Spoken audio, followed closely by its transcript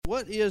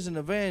What is an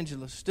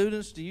evangelist?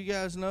 Students, do you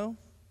guys know?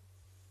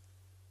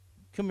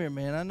 Come here,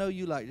 man. I know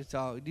you like to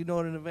talk. Do you know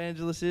what an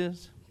evangelist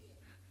is?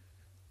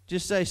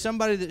 Just say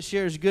somebody that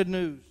shares good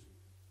news.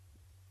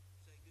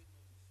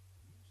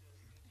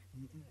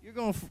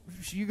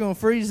 You're gonna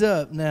freeze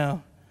up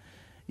now.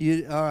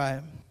 All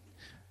right.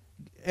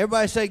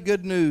 Everybody say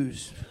good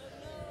news.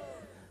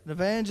 An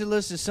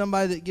evangelist is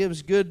somebody that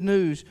gives good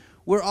news.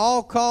 We're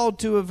all called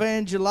to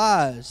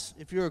evangelize.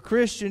 If you're a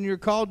Christian, you're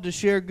called to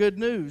share good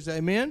news.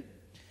 Amen?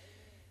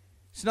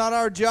 It's not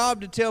our job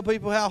to tell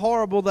people how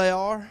horrible they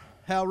are,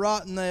 how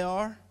rotten they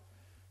are,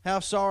 how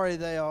sorry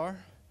they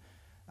are.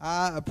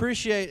 I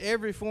appreciate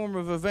every form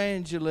of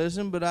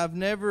evangelism, but I've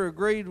never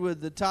agreed with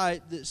the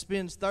type that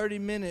spends 30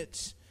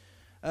 minutes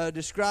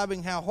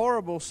describing how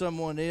horrible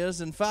someone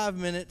is and 5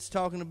 minutes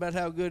talking about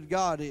how good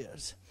God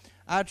is.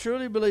 I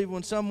truly believe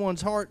when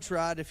someone's heart's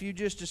right, if you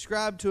just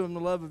describe to them the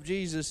love of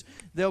Jesus,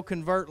 they'll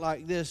convert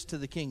like this to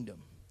the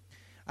kingdom.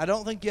 I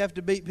don't think you have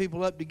to beat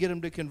people up to get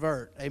them to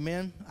convert.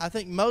 Amen? I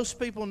think most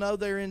people know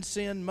they're in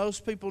sin.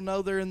 Most people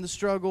know they're in the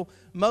struggle.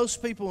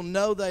 Most people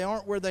know they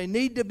aren't where they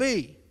need to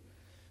be.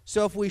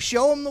 So if we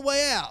show them the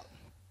way out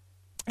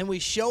and we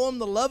show them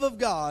the love of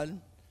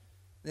God,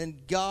 then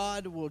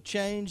God will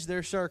change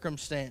their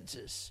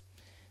circumstances.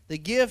 The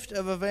gift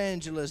of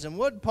evangelism.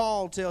 What did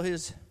Paul tell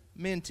his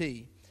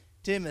mentee,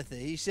 Timothy?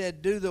 He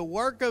said, do the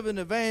work of an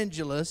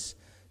evangelist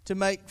to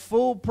make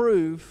full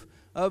proof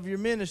of your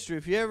ministry.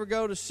 If you ever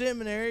go to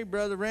seminary,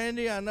 Brother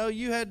Randy, I know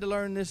you had to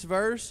learn this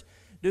verse.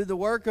 Do the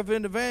work of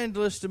an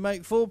evangelist to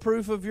make full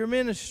proof of your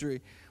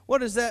ministry. What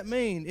does that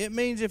mean? It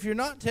means if you're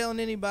not telling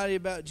anybody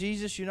about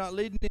Jesus, you're not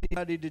leading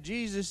anybody to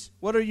Jesus,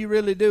 what are you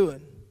really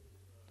doing?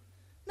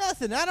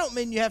 Nothing. I don't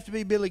mean you have to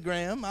be Billy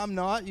Graham. I'm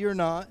not. You're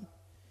not.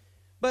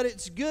 But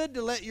it's good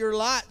to let your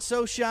light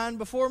so shine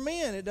before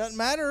men. It doesn't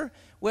matter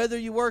whether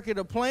you work at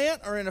a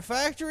plant or in a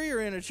factory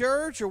or in a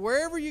church or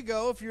wherever you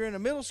go. If you're in a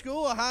middle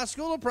school, a high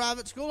school, a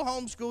private school, a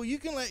homeschool, you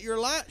can let your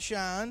light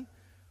shine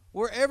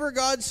wherever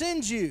God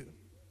sends you.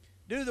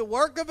 Do the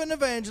work of an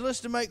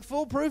evangelist to make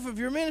full proof of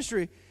your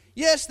ministry.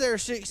 Yes, there are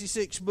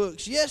 66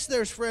 books. Yes,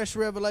 there's fresh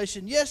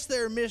revelation. Yes,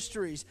 there are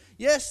mysteries.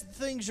 Yes,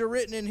 things are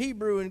written in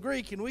Hebrew and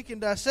Greek, and we can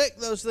dissect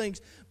those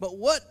things. But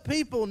what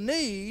people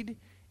need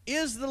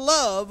is the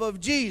love of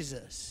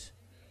Jesus.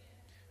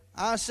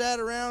 I sat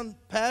around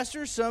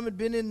pastors. Some had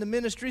been in the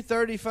ministry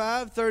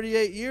 35,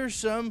 38 years,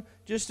 some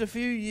just a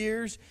few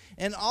years.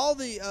 And all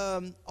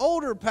the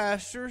older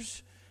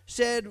pastors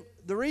said,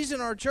 the reason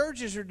our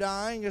churches are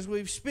dying is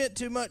we've spent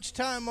too much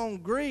time on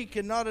Greek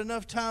and not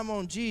enough time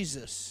on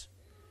Jesus.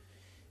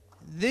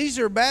 These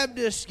are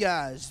Baptist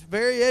guys,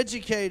 very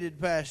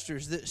educated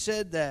pastors that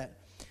said that.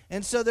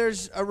 And so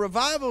there's a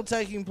revival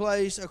taking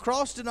place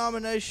across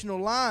denominational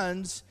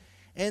lines,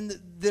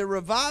 and the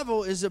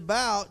revival is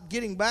about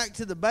getting back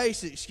to the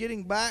basics,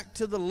 getting back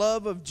to the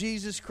love of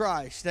Jesus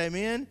Christ.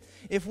 Amen?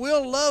 If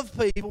we'll love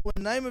people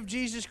in the name of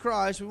Jesus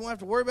Christ, we won't have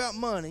to worry about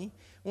money.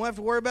 We won't have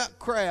to worry about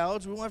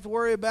crowds. We won't have to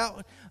worry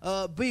about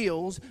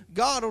bills.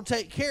 God will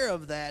take care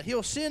of that.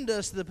 He'll send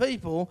us the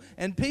people,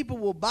 and people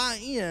will buy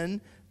in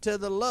to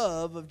the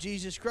love of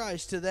Jesus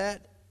Christ, to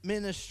that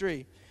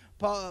ministry.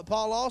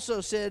 Paul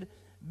also said,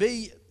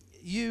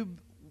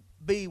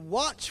 be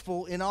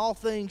watchful in all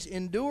things,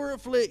 endure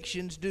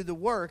afflictions, do the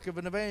work of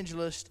an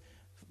evangelist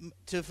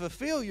to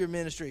fulfill your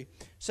ministry.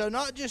 So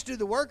not just do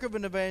the work of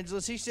an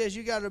evangelist, he says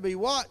you got to be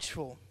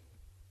watchful.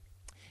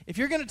 If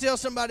you're going to tell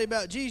somebody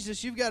about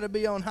Jesus, you've got to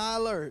be on high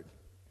alert.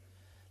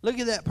 Look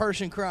at that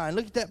person crying.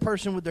 Look at that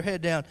person with their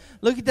head down.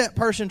 Look at that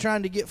person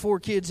trying to get 4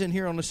 kids in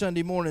here on a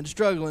Sunday morning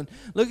struggling.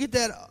 Look at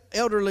that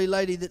elderly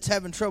lady that's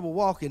having trouble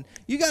walking.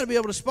 You got to be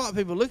able to spot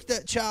people. Look at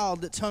that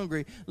child that's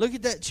hungry. Look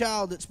at that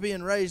child that's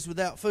being raised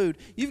without food.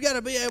 You've got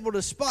to be able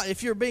to spot.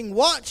 If you're being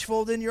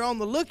watchful, then you're on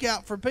the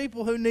lookout for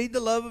people who need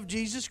the love of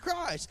Jesus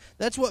Christ.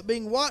 That's what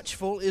being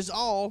watchful is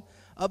all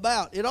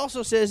about. It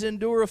also says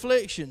endure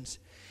afflictions.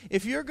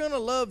 If you're going to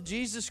love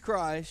Jesus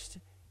Christ,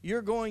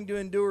 you're going to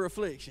endure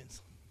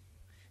afflictions.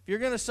 If you're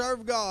going to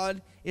serve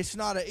God, it's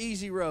not an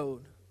easy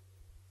road.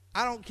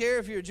 I don't care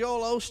if you're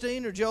Joel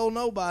Osteen or Joel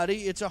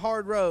Nobody, it's a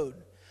hard road.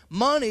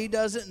 Money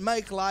doesn't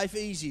make life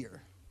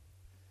easier.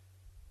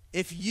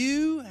 If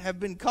you have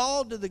been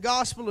called to the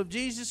gospel of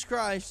Jesus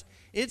Christ,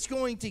 it's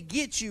going to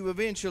get you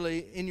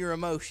eventually in your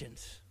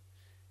emotions.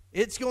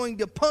 It's going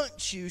to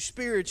punch you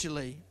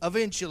spiritually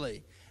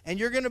eventually. And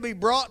you're going to be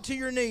brought to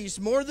your knees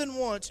more than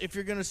once if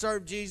you're going to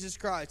serve Jesus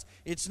Christ.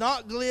 It's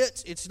not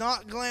glitz. It's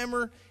not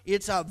glamour.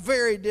 It's a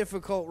very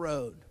difficult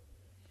road.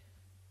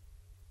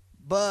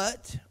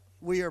 But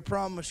we are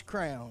promised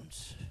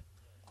crowns.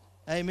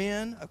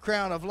 Amen? A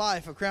crown of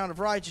life, a crown of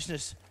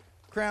righteousness,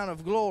 a crown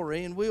of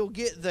glory, and we'll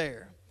get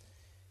there.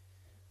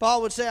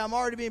 Paul would say, I'm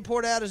already being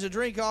poured out as a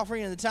drink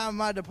offering, and the time of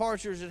my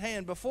departure is at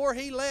hand. Before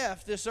he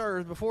left this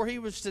earth, before he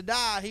was to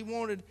die, he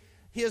wanted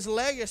his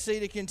legacy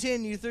to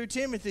continue through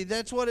Timothy.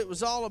 That's what it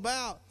was all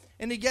about.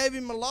 And he gave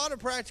him a lot of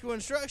practical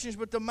instructions,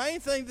 but the main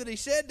thing that he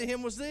said to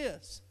him was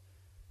this: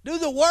 do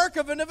the work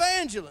of an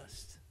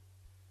evangelist.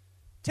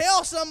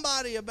 Tell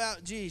somebody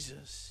about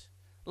Jesus.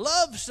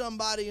 Love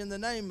somebody in the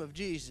name of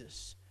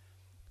Jesus.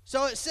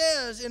 So it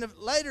says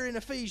later in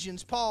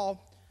Ephesians,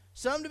 Paul,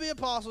 some to be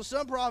apostles,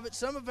 some prophets,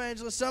 some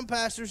evangelists, some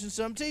pastors, and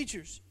some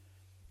teachers.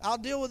 I'll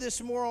deal with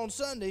this more on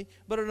Sunday,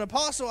 but an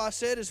apostle, I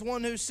said, is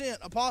one who's sent.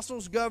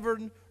 Apostles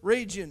govern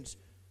regions,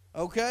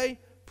 okay?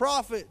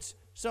 Prophets,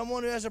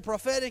 someone who has a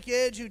prophetic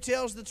edge, who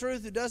tells the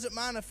truth, who doesn't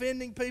mind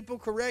offending people,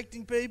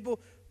 correcting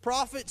people.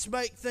 Prophets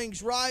make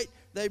things right.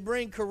 They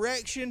bring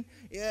correction.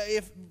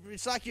 If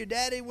it's like your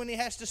daddy when he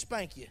has to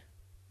spank you.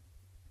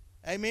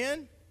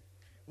 Amen?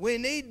 We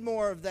need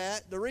more of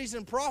that. The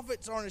reason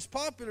prophets aren't as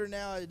popular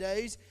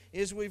nowadays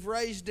is we've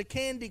raised a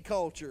candy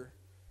culture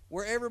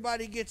where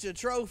everybody gets a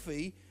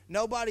trophy.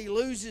 Nobody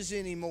loses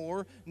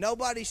anymore.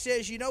 Nobody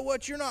says, you know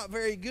what, you're not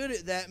very good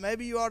at that.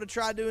 Maybe you ought to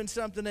try doing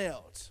something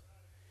else.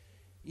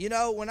 You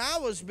know, when I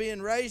was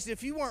being raised,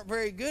 if you weren't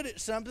very good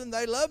at something,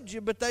 they loved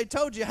you, but they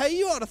told you, hey,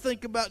 you ought to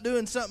think about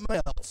doing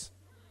something else.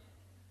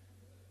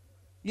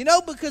 You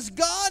know, because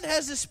God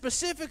has a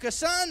specific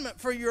assignment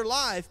for your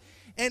life.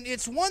 And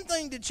it's one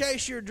thing to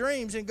chase your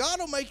dreams, and God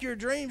will make your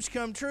dreams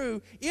come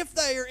true if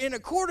they are in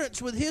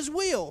accordance with His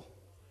will.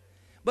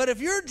 But if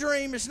your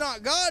dream is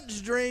not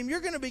God's dream,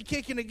 you're going to be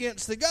kicking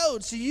against the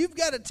goad. So you've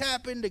got to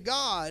tap into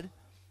God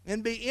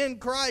and be in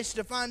Christ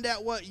to find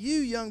out what you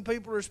young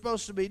people are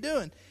supposed to be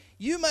doing.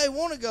 You may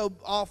want to go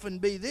off and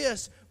be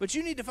this, but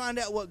you need to find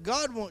out what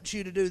God wants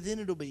you to do. Then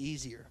it'll be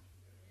easier.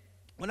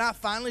 When I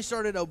finally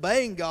started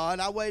obeying God,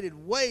 I waited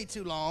way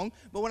too long,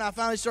 but when I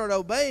finally started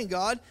obeying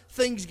God,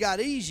 things got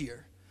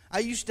easier. I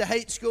used to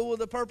hate school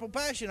with a purple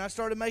passion. I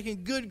started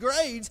making good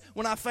grades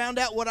when I found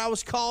out what I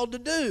was called to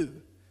do.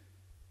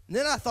 And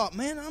then I thought,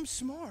 man, I'm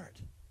smart.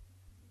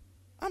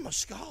 I'm a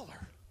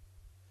scholar.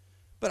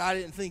 But I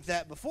didn't think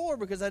that before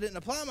because I didn't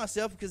apply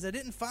myself, because I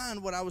didn't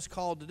find what I was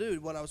called to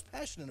do, what I was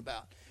passionate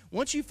about.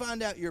 Once you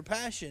find out your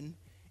passion,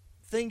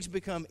 things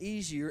become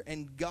easier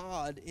and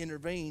God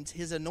intervenes.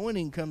 His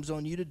anointing comes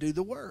on you to do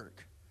the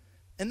work.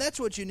 And that's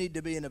what you need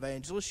to be an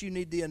evangelist. You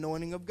need the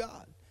anointing of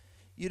God.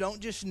 You don't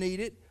just need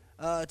it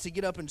to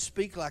get up and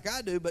speak like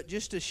I do, but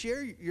just to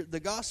share the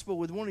gospel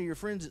with one of your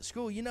friends at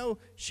school. You know,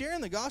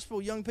 sharing the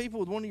gospel, young people,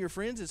 with one of your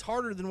friends is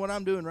harder than what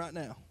I'm doing right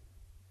now.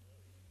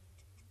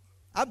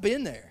 I've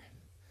been there.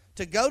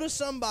 To go to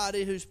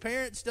somebody whose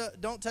parents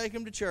don't take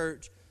them to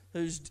church,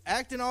 who's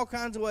acting all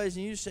kinds of ways,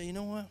 and you say, you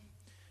know what?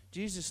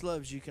 Jesus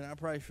loves you. Can I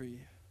pray for you?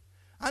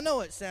 I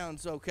know it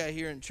sounds okay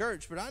here in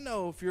church, but I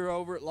know if you're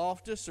over at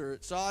Loftus or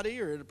at Saudi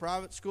or at a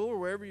private school or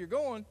wherever you're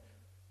going,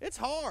 it's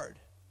hard.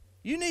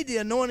 You need the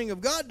anointing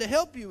of God to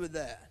help you with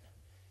that.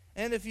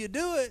 And if you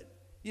do it,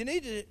 you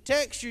need to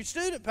text your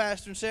student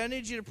pastor and say, I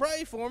need you to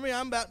pray for me.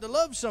 I'm about to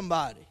love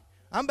somebody.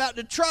 I'm about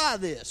to try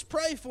this.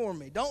 Pray for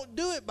me. Don't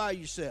do it by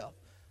yourself.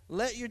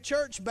 Let your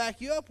church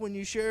back you up when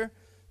you share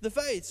the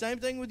faith. Same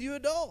thing with you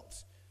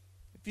adults.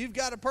 If you've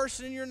got a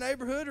person in your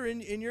neighborhood or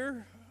in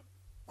your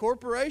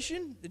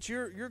corporation that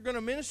you're going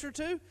to minister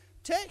to,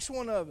 text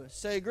one of us.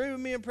 Say, agree with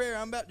me in prayer.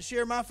 I'm about to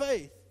share my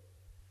faith.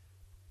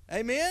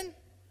 Amen?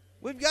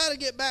 We've got to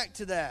get back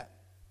to that.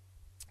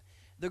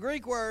 The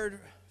Greek word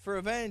for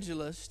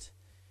evangelist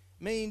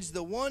means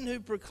the one who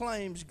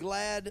proclaims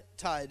glad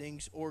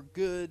tidings or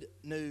good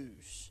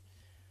news.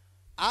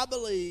 I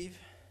believe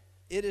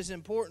it is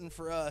important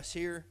for us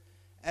here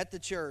at the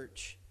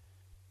church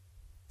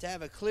to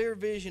have a clear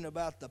vision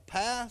about the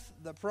path,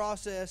 the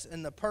process,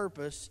 and the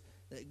purpose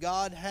that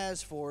God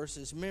has for us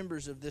as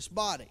members of this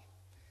body.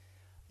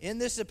 In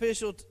this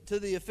epistle to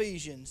the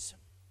Ephesians,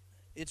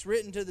 it's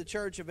written to the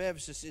church of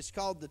Ephesus. It's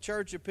called the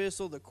church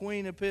epistle, the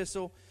queen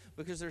epistle,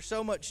 because there's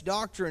so much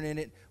doctrine in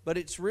it, but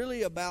it's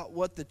really about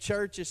what the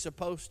church is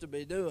supposed to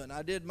be doing.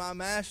 I did my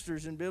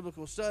master's in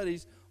biblical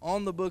studies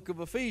on the book of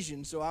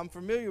Ephesians, so I'm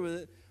familiar with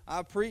it.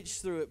 I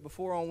preached through it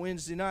before on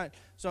Wednesday night,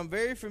 so I'm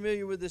very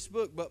familiar with this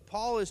book. But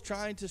Paul is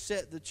trying to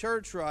set the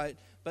church right,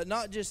 but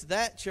not just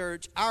that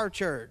church, our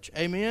church.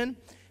 Amen?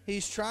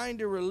 He's trying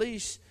to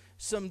release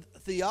some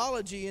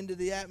theology into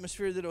the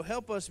atmosphere that will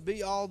help us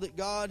be all that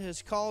God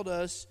has called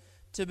us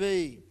to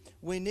be.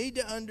 We need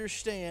to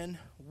understand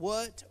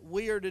what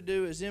we are to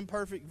do as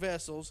imperfect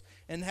vessels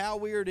and how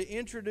we are to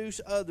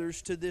introduce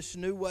others to this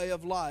new way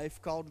of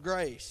life called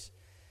grace.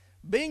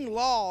 Being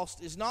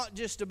lost is not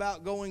just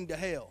about going to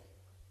hell.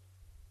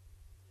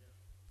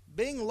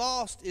 Being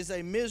lost is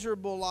a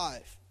miserable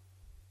life.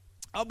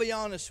 I'll be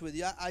honest with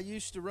you. I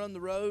used to run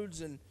the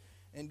roads and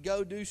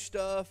go do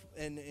stuff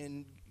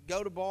and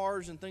go to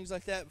bars and things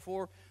like that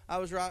before I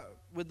was right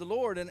with the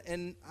Lord.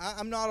 And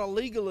I'm not a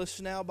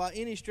legalist now by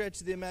any stretch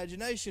of the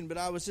imagination, but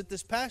I was at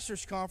this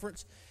pastor's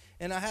conference,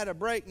 and I had a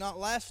break, not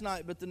last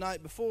night, but the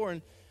night before,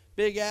 and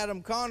Big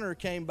Adam Connor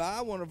came by,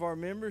 one of our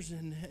members,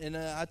 and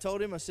I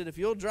told him, I said, if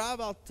you'll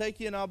drive, I'll take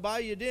you and I'll buy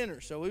you dinner.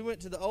 So we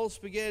went to the old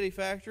spaghetti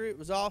factory. It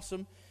was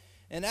awesome.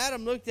 And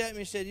Adam looked at me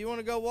and said, you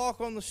want to go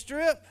walk on the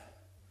strip?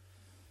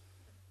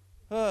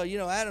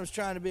 Adam's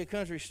trying to be a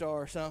country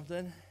star or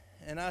something.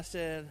 And I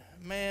said,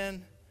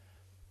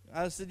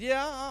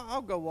 yeah,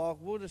 I'll go walk.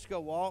 We'll just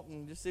go walk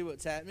and just see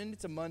what's happening.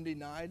 It's a Monday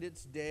night.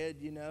 It's dead,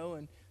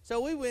 And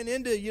so we went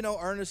into,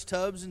 Ernest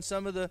Tubbs and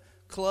some of the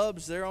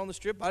clubs there on the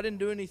Strip. I didn't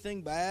do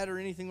anything bad or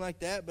anything like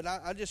that, but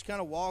I just kind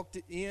of walked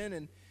in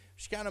and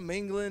just kind of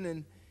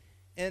mingling.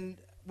 And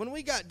when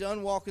we got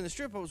done walking the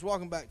Strip, I was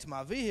walking back to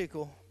my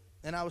vehicle,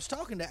 and I was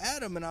talking to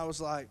Adam, and I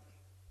was like,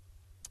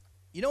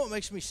 you know what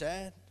makes me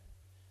sad?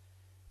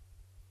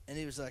 And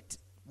he was like,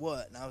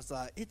 what? And I was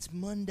like, it's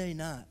Monday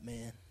night,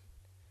 man.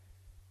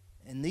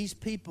 And these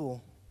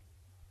people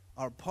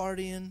are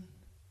partying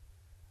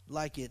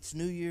like it's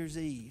New Year's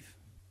Eve.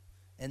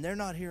 And they're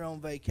not here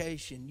on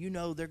vacation. You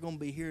know they're going to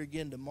be here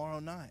again tomorrow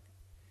night.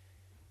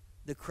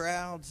 The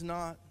crowd's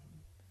not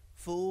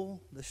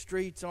full. The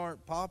streets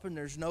aren't popping.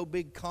 There's no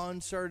big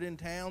concert in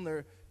town.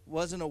 There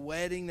wasn't a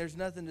wedding. There's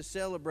nothing to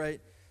celebrate.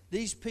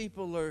 These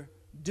people are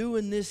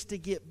doing this to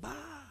get by.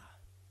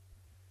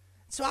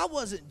 So I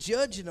wasn't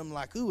judging them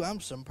like, ooh,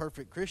 I'm some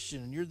perfect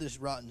Christian and you're this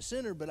rotten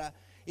sinner. But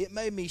it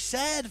made me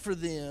sad for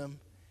them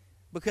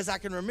because I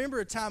can remember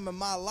a time in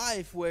my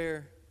life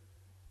where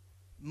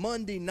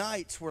Monday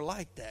nights were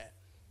like that.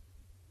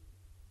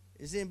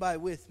 Is anybody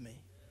with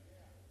me?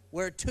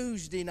 Where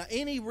Tuesday night,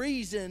 any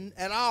reason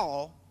at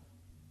all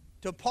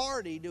to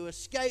party, to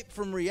escape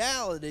from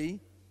reality.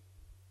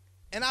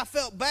 And I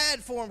felt bad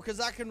for them because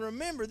I can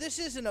remember this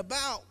isn't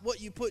about what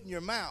you put in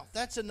your mouth.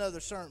 That's another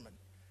sermon.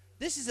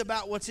 This is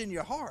about what's in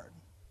your heart.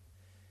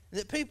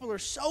 That people are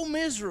so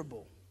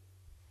miserable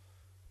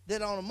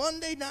that on a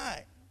Monday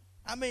night,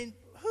 I mean,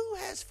 who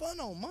has fun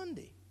on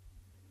Monday?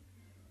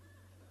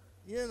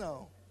 You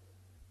know,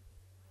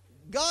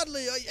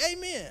 godly,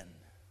 amen.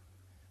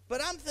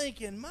 But I'm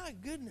thinking, my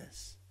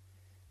goodness,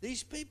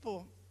 these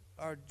people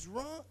are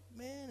drunk,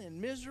 man,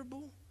 and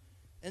miserable,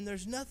 and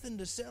there's nothing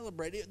to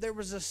celebrate. There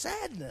was a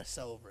sadness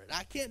over it.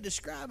 I can't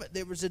describe it.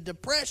 There was a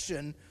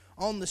depression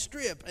on the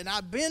Strip. And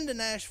I've been to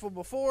Nashville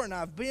before, and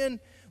I've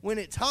been when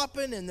it's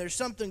hopping and there's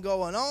something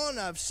going on.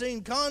 I've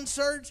seen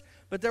concerts,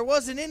 but there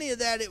wasn't any of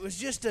that. It was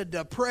just a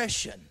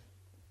depression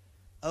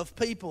of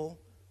people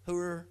who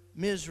are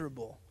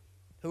miserable,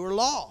 who are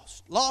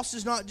lost. Lost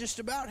is not just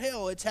about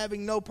hell. It's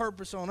having no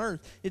purpose on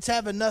earth. It's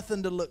having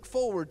nothing to look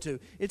forward to.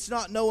 It's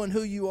not knowing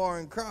who you are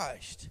in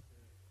Christ.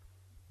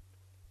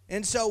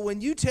 And so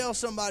when you tell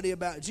somebody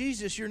about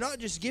Jesus, you're not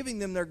just giving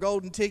them their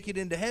golden ticket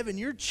into heaven.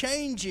 You're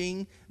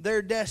changing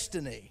their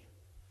destiny.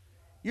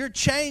 You're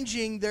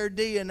changing their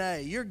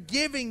DNA. You're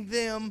giving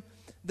them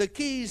the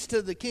keys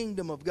to the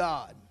kingdom of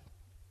God.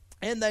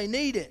 And they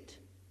need it.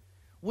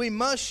 We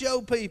must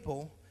show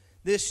people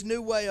this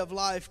new way of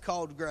life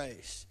called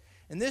grace.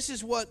 And this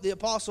is what the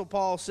Apostle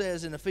Paul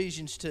says in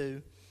Ephesians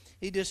 2.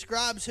 He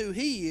describes who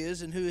he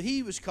is and who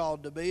he was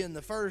called to be in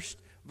the first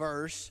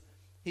verse.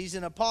 He's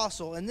an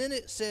apostle. And then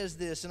it says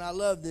this, and I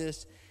love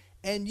this.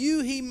 And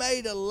you he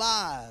made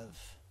alive,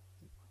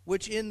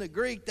 which in the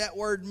Greek that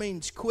word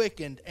means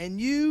quickened.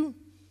 And you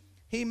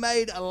he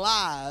made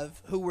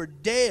alive who were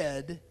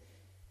dead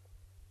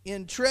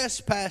in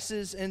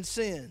trespasses and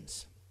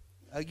sins.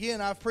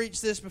 Again, I've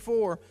preached this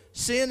before.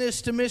 Sin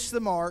is to miss the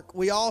mark.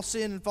 We all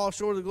sin and fall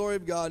short of the glory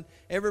of God.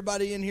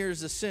 Everybody in here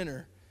is a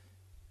sinner.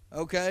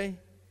 Okay?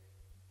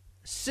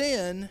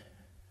 Sin,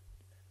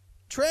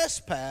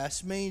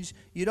 trespass, means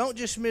you don't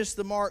just miss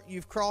the mark,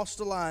 you've crossed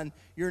the line.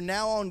 You're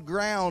now on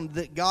ground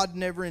that God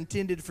never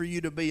intended for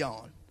you to be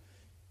on.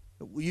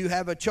 You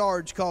have a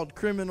charge called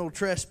criminal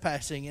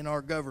trespassing in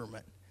our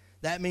government.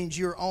 That means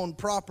you're on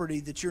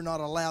property that you're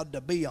not allowed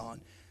to be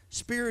on.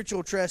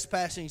 Spiritual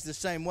trespassing is the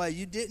same way.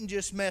 You didn't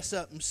just mess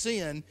up and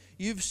sin.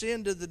 You've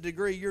sinned to the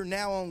degree you're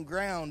now on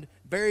ground,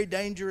 very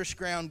dangerous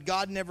ground.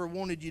 God never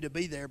wanted you to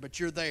be there, but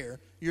you're there.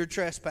 You're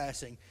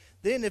trespassing.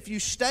 Then if you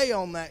stay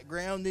on that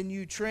ground, then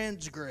you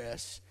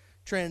transgression,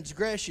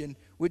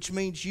 which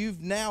means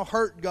you've now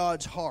hurt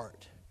God's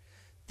heart.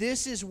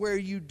 This is where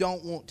you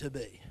don't want to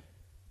be.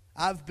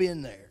 I've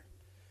been there.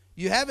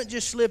 You haven't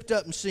just slipped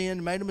up and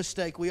sinned, made a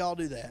mistake. We all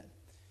do that.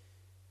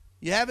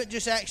 You haven't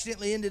just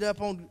accidentally ended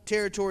up on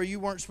territory you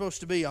weren't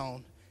supposed to be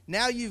on.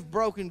 Now you've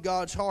broken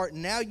God's heart,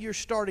 and now you're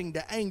starting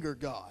to anger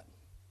God.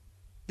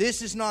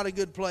 This is not a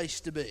good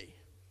place to be,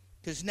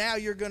 because now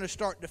you're going to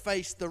start to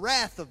face the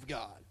wrath of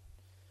God.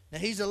 Now,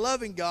 He's a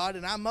loving God,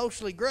 and I'm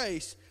mostly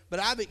grace, but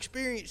I've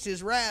experienced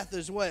His wrath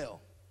as well.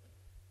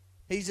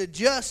 He's a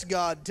just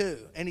God too,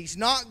 and He's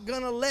not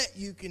going to let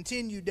you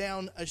continue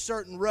down a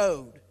certain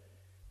road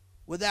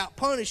without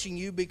punishing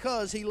you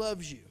because He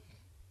loves you.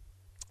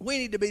 We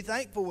need to be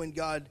thankful when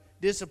God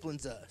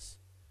disciplines us,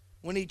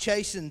 when He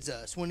chastens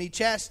us, when He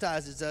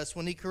chastises us,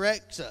 when He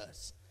corrects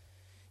us.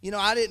 You know,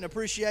 I didn't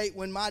appreciate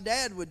when my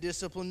dad would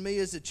discipline me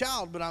as a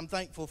child, but I'm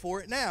thankful for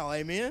it now.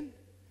 Amen?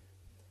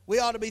 We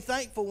ought to be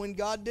thankful when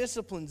God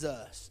disciplines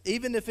us.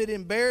 Even if it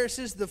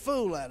embarrasses the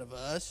fool out of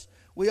us,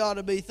 we ought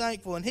to be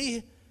thankful. And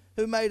He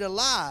who made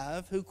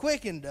alive, who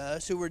quickened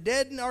us, who were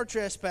dead in our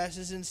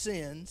trespasses and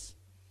sins,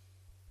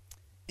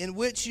 in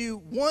which you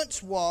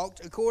once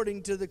walked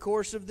according to the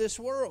course of this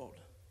world,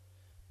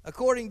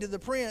 according to the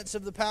prince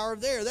of the power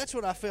of the air. That's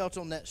what I felt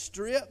on that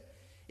strip.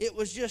 It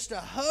was just a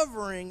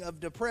hovering of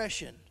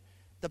depression.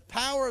 The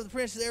power of the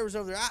Prince of the Air was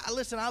over there.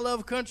 Listen, I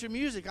love country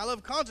music. I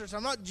love concerts.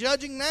 I'm not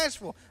judging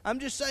Nashville. I'm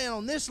just saying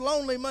on this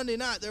lonely Monday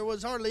night, there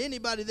was hardly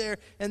anybody there,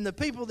 and the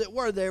people that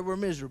were there were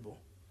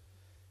miserable.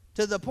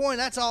 To the point,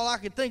 that's all I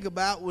could think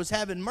about was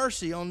having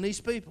mercy on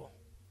these people.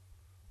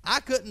 I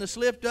couldn't have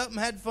slipped up and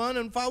had fun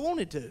if I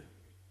wanted to,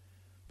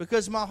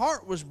 because my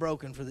heart was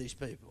broken for these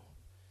people.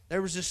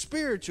 There was a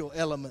spiritual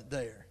element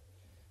there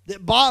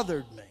that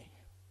bothered me.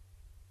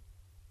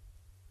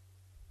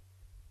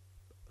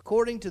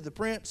 According to the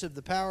prince of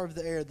the power of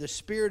the air, the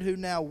spirit who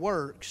now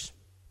works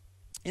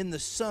in the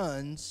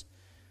sons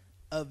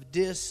of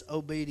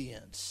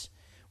disobedience.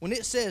 When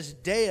it says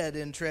dead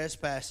in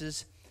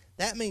trespasses,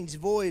 that means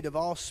void of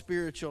all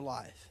spiritual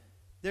life.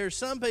 There are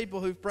some people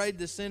who've prayed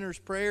the sinner's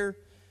prayer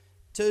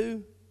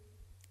too,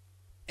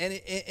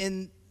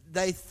 and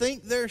they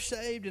think they're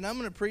saved, and I'm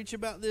going to preach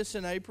about this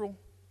in April.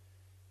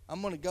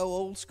 I'm going to go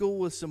old school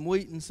with some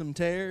wheat and some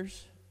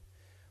tares.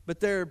 But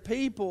there are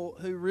people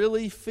who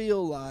really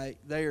feel like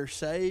they are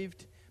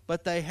saved,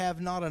 but they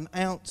have not an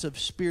ounce of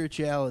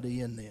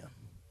spirituality in them.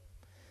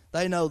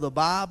 They know the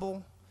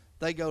Bible,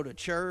 they go to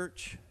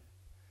church,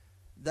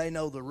 they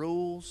know the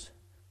rules,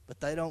 but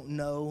they don't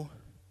know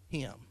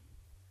Him.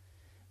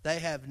 They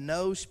have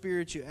no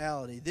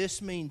spirituality.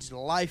 This means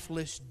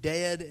lifeless,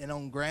 dead, and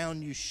on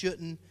ground you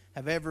shouldn't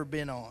have ever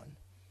been on,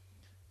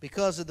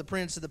 because of the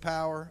prince of the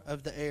power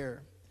of the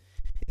air.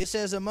 It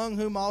says, among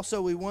whom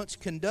also we once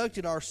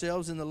conducted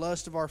ourselves in the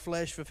lust of our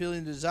flesh,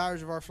 fulfilling the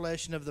desires of our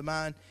flesh and of the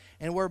mind,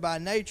 and were by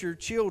nature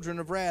children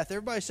of wrath.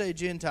 Everybody say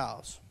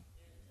Gentiles.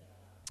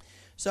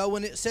 So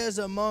when it says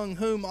among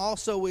whom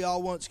also we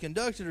all once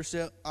conducted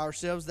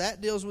ourselves,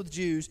 that deals with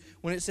Jews.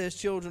 When it says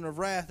children of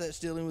wrath, that's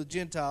dealing with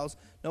Gentiles.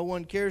 No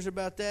one cares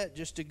about that.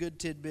 Just a good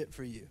tidbit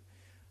for you.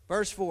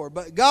 Verse 4,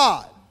 but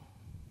God.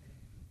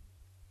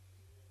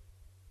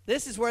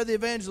 This is where the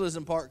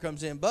evangelism part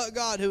comes in. But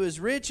God, who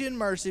is rich in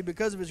mercy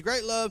because of His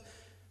great love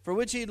for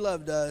which He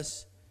loved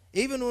us,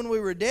 even when we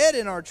were dead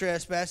in our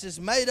trespasses,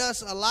 made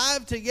us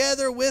alive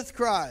together with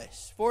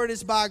Christ. For it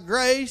is by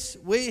grace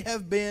we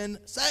have been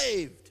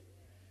saved.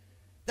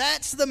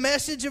 That's the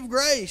message of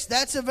grace.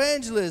 That's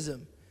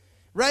evangelism.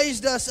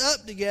 Raised us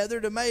up together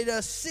to make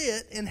us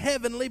sit in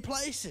heavenly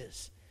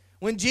places.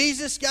 When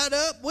Jesus got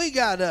up, we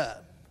got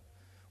up.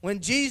 When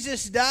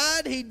Jesus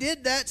died, He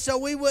did that so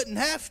we wouldn't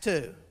have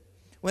to.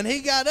 When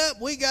He got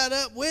up, we got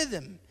up with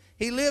Him.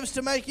 He lives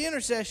to make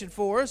intercession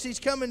for us.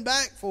 He's coming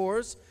back for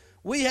us.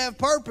 We have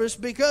purpose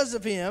because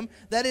of Him,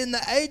 that in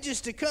the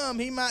ages to come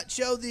He might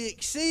show the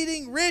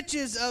exceeding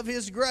riches of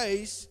His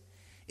grace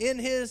in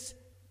His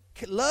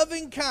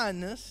loving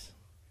kindness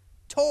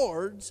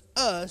towards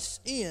us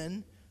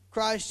in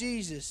Christ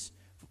Jesus.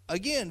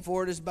 Again,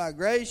 for it is by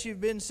grace you've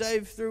been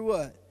saved through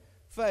what?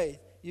 Faith.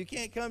 You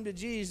can't come to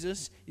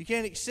Jesus. You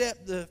can't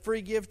accept the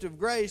free gift of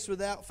grace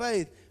without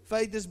faith.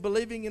 Faith is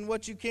believing in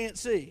what you can't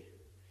see.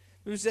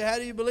 You say, how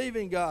do you believe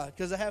in God?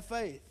 Because I have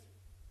faith.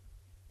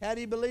 How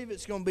do you believe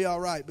it's going to be all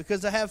right?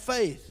 Because I have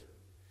faith.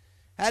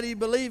 How do you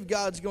believe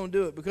God's going to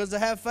do it? Because I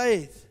have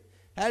faith.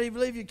 How do you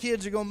believe your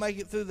kids are going to make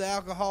it through the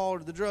alcohol or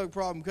the drug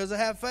problem? Because I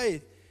have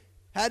faith.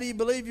 How do you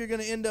believe you're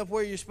going to end up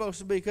where you're supposed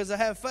to be? Because I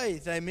have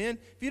faith. Amen.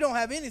 If you don't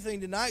have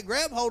anything tonight,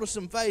 grab hold of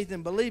some faith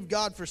and believe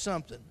God for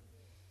something.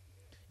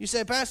 You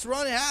say, Pastor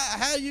Ronnie,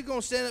 how are you going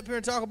to stand up here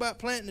and talk about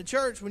planting a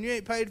church when you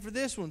ain't paid for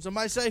this one?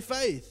 Somebody say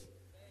faith.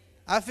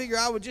 I figure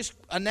I would just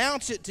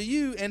announce it to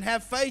you and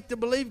have faith to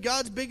believe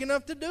God's big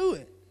enough to do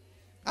it.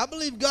 I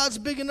believe God's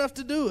big enough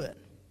to do it.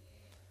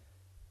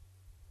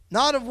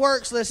 Not of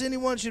works, lest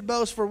anyone should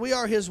boast, for we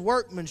are His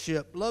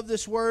workmanship. Love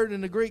this word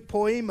in the Greek,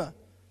 poema.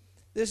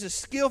 This is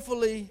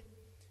skillfully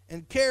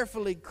and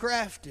carefully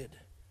crafted.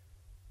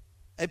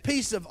 A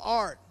piece of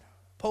art,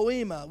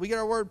 poema. We get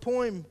our word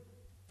poem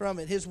from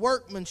it. His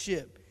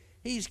workmanship.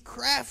 He's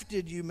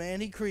crafted you,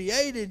 man. He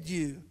created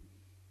you.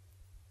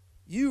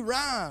 You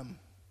rhyme.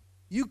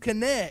 You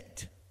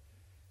connect.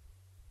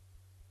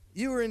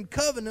 You are in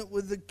covenant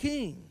with the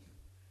King.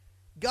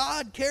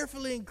 God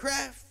carefully and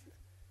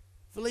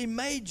craftfully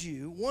made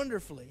you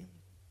wonderfully.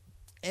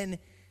 And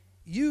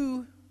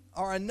you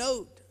are a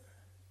note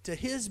to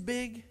His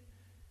big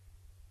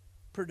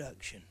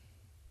production.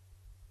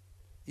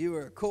 You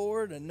are a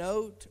chord, a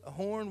note, a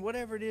horn,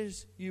 whatever it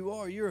is you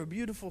are. You're a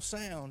beautiful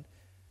sound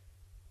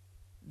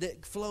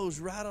that flows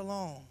right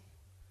along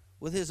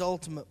with His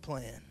ultimate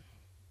plan.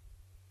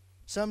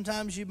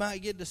 Sometimes you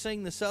might get to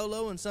sing the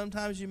solo, and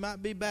sometimes you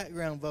might be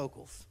background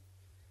vocals.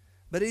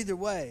 But either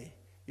way,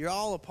 you're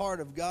all a part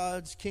of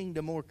God's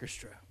kingdom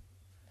orchestra.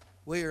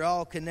 We are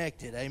all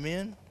connected.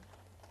 Amen?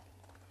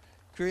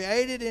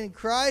 Created in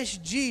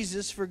Christ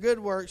Jesus for good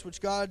works, which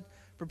God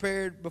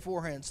prepared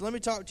beforehand. So let me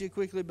talk to you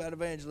quickly about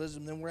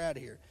evangelism, then we're out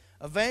of here.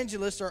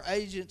 Evangelists are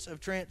agents of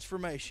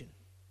transformation.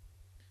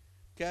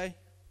 Okay?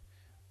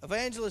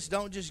 Evangelists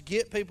don't just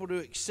get people to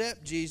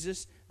accept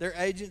Jesus. They're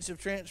agents of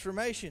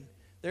transformation.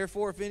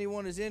 Therefore, if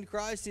anyone is in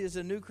Christ, he is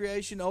a new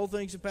creation. Old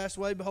things have passed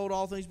away. Behold,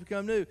 all things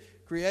become new.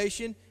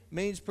 Creation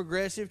means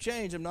progressive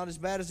change. I'm not as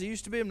bad as I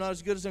used to be. I'm not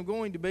as good as I'm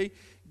going to be.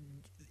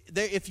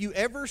 If you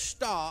ever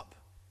stop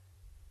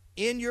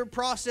in your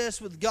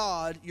process with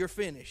God, you're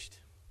finished.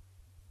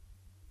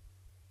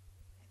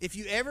 If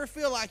you ever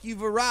feel like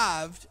you've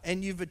arrived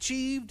and you've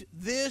achieved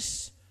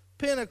this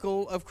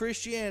pinnacle of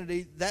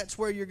Christianity, that's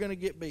where you're going to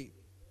get beat.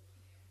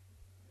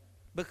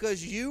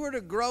 Because you are to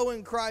grow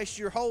in Christ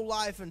your whole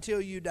life until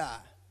you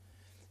die.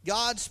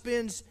 God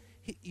spends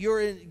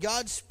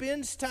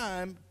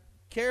time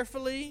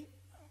carefully,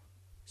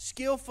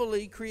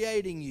 skillfully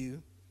creating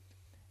you,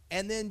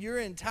 and then your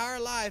entire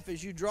life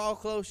as you draw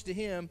close to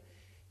Him,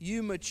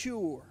 you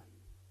mature.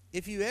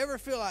 If you ever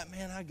feel like,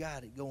 man, I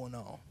got it going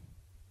on,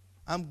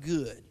 I'm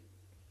good,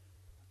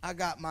 I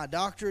got my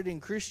doctorate in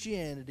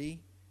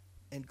Christianity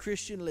and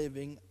Christian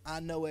living, I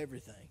know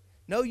everything.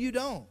 No, you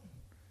don't.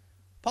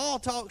 Paul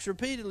talks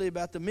repeatedly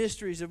about the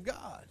mysteries of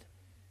God.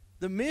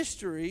 The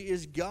mystery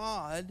is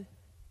God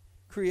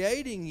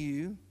creating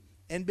you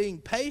and being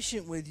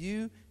patient with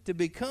you to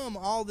become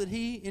all that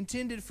He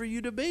intended for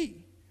you to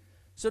be.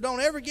 So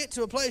don't ever get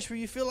to a place where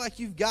you feel like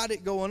you've got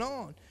it going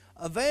on.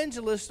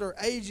 Evangelists are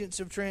agents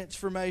of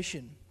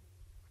transformation.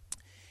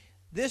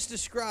 This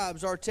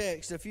describes our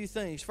text a few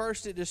things.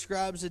 First, it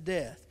describes a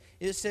death.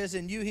 It says,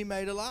 "In you He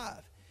made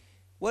alive."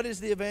 What is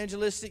the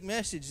evangelistic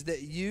message?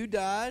 That you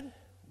died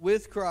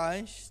with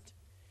Christ,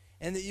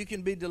 and that you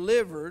can be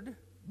delivered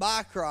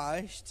by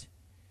Christ,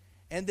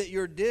 and that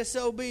your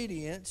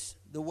disobedience,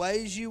 the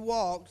ways you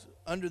walked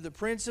under the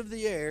prince of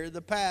the air,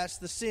 the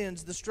past, the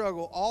sins, the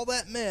struggle, all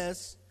that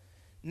mess,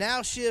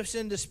 now shifts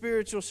into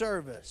spiritual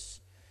service.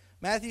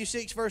 Matthew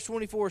 6 verse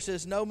 24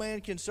 says, "No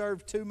man can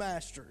serve two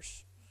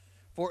masters.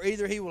 For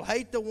either he will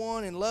hate the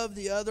one and love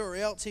the other, or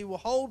else he will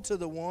hold to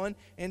the one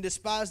and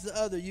despise the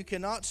other. You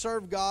cannot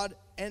serve God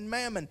and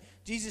mammon."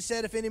 Jesus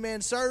said, "If any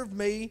man serve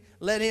me,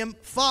 let him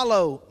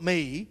follow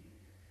me.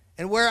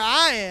 And where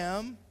I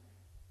am,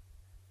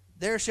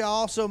 there shall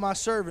also my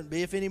servant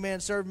be. If any man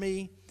serve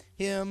me,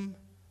 him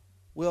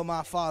will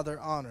my Father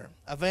honor."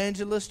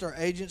 Evangelists are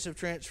agents of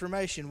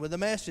transformation with a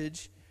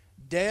message,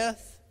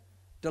 death,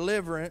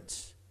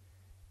 deliverance,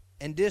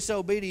 and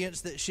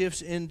disobedience that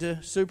shifts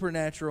into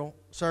supernatural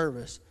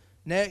service.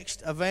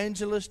 Next,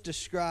 evangelists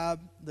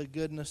describe the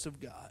goodness of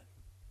God.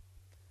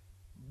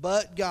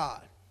 But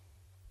God,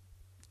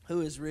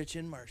 who is rich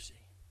in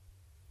mercy,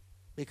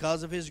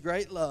 because of His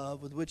great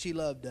love with which He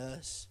loved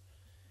us,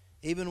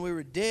 even when we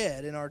were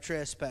dead in our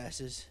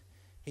trespasses,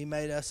 He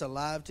made us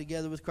alive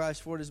together with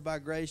Christ. For it is by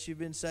grace you've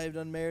been saved,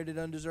 unmerited,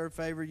 undeserved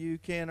favor. You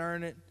can't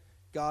earn it.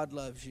 God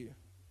loves you.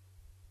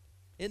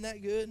 Isn't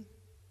that good?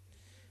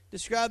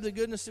 Describe the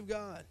goodness of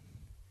God.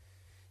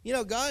 You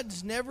know,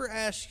 God's never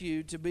asked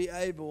you to be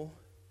able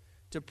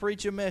to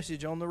preach a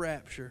message on the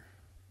rapture.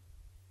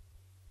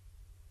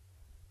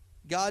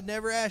 God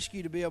never asked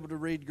you to be able to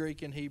read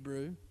Greek and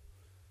Hebrew.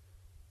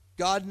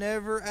 God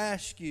never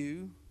asked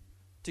you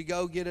to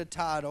go get a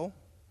title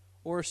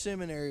or a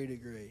seminary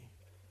degree.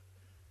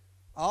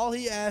 All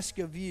He asks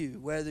of you,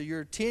 whether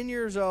you're 10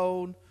 years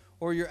old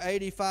or you're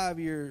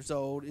 85 years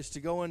old, is to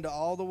go into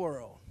all the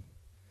world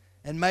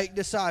and make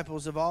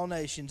disciples of all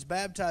nations,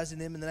 baptizing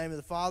them in the name of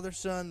the Father,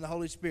 Son, and the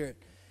Holy Spirit.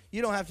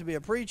 You don't have to be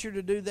a preacher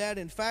to do that.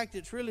 In fact,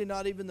 it's really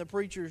not even the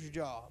preacher's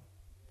job.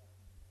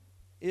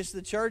 It's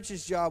the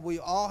church's job. We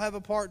all have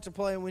a part to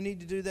play, and we need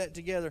to do that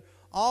together.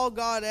 All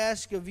God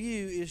asks of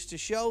you is to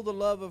show the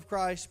love of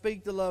Christ,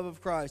 speak the love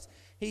of Christ.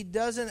 He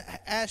doesn't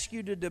ask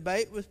you to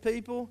debate with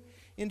people.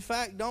 In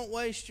fact, don't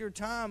waste your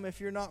time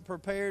if you're not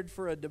prepared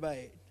for a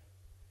debate.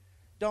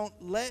 Don't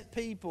let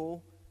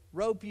people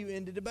rope you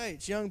into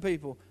debates. Young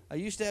people, I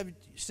used to have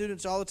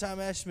students all the time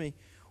ask me,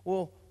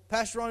 "Well,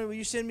 Pastor Ronnie, will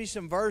you send me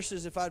some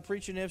verses if I'd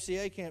preach an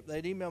FCA camp?"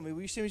 They'd email me,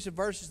 "Will you send me some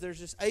verses? There's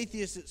this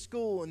atheist at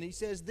school, and he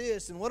says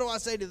this, and what do I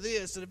say to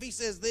this? And if he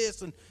says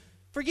this," and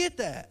forget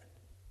that.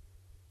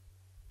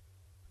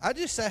 I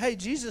just say, hey,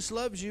 Jesus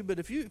loves you, but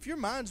if your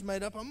mind's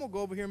made up, I'm going to go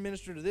over here and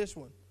minister to this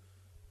one.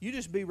 You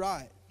just be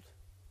right.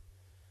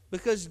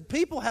 Because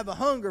people have a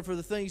hunger for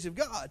the things of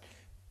God.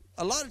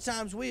 A lot of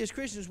times we as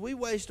Christians, we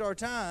waste our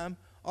time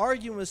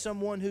arguing with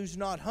someone who's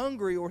not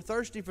hungry or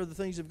thirsty for the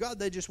things of God.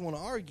 They just want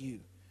to argue.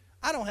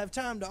 I don't have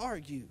time to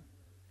argue.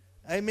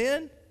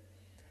 Amen?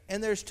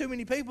 And there's too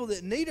many people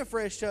that need a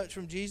fresh touch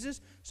from Jesus,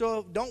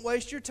 so don't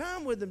waste your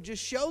time with them.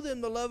 Just show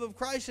them the love of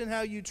Christ and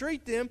how you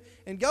treat them,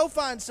 and go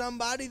find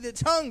somebody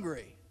that's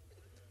hungry,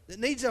 that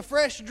needs a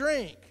fresh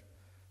drink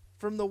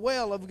from the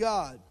well of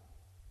God.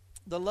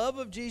 The love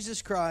of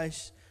Jesus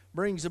Christ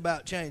brings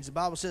about change. The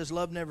Bible says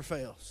love never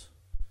fails.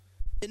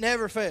 It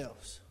never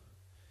fails.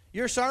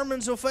 Your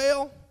sermons will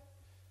fail.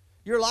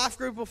 Your life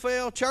group will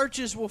fail.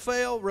 Churches will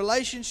fail.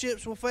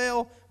 Relationships will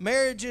fail.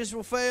 Marriages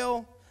will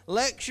fail.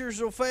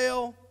 Lectures will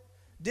fail.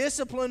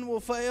 Discipline will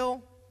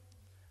fail.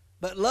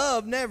 But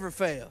love never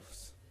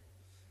fails.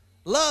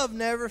 Love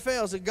never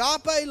fails.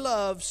 Agape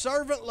love,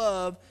 servant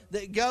love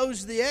that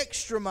goes the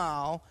extra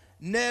mile,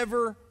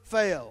 never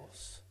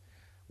fails.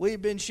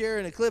 We've been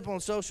sharing a clip on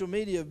social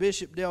media of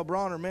Bishop Dale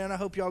Bronner. Man, I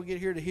hope y'all get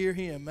here to hear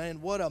him. Man,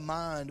 what a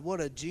mind,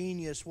 what a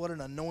genius, what an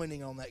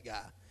anointing on that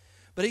guy.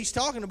 But he's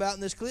talking about in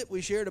this clip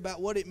we shared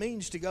about what it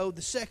means to go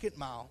the second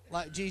mile,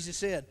 like Jesus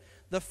said.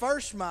 The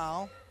first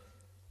mile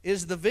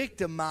is the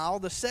victim mile.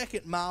 The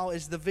second mile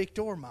is the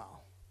victor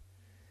mile.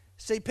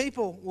 See,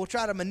 people will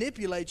try to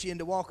manipulate you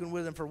into walking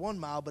with them for 1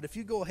 mile, but if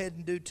you go ahead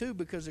and do 2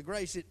 because of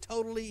grace, it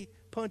totally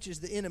punches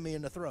the enemy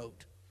in the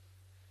throat.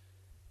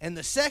 And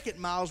the second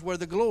mile is where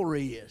the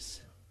glory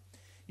is.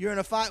 You're in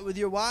a fight with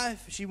your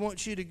wife. She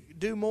wants you to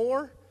do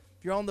more.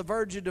 If you're on the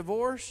verge of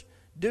divorce,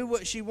 do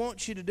what she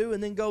wants you to do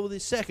and then go the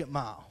second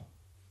mile.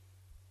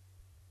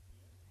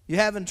 You're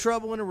having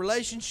trouble in a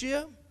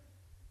relationship,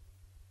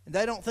 and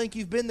they don't think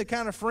you've been the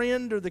kind of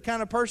friend or the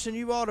kind of person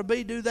you ought to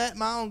be, do that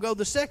mile and go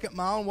the second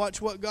mile and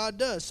watch what God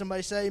does.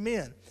 Somebody say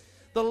amen.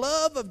 The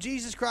love of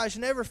Jesus Christ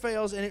never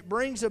fails, and it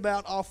brings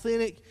about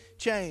authentic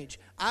change.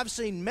 I've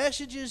seen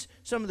messages,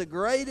 some of the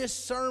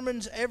greatest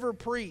sermons ever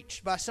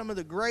preached by some of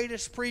the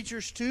greatest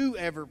preachers to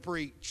ever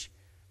preach.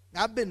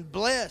 I've been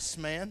blessed,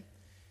 man.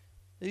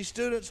 These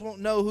students won't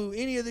know who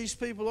any of these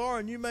people are,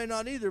 and you may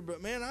not either,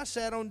 but man, I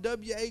sat on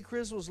W.A.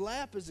 Criswell's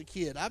lap as a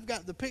kid. I've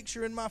got the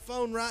picture in my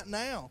phone right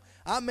now.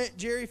 I met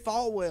Jerry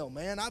Falwell,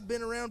 man. I've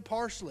been around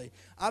Parsley.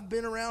 I've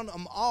been around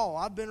them all.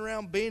 I've been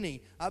around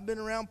Benny. I've been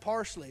around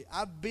Parsley.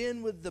 I've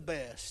been with the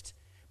best.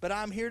 But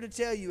I'm here to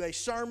tell you, a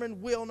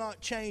sermon will not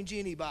change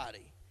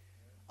anybody.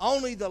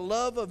 Only the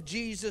love of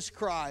Jesus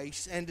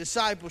Christ and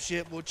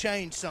discipleship will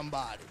change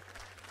somebody.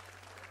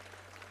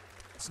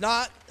 It's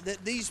not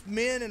that these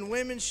men and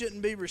women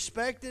shouldn't be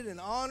respected and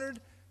honored.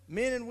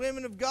 Men and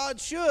women of God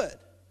should.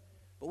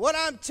 But what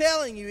I'm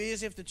telling you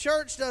is, if the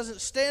church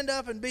doesn't stand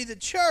up and be the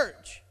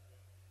church,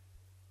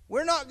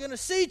 we're not going to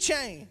see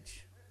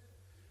change.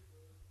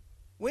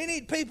 We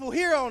need people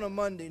here on a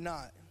Monday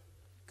night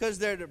because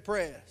they're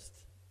depressed,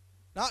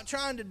 not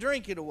trying to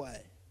drink it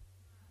away.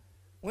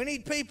 We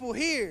need people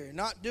here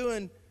not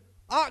doing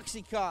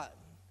Oxycontin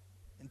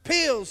and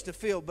pills to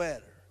feel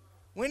better.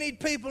 We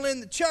need people in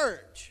the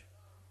church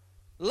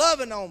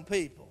loving on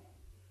people,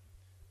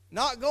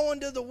 not going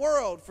to the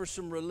world for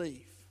some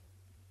relief.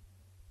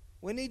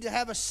 We need to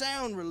have a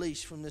sound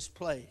release from this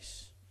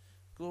place.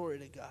 Glory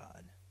to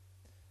God.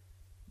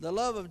 The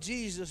love of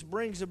Jesus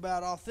brings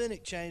about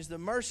authentic change. The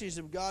mercies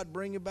of God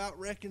bring about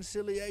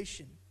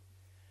reconciliation.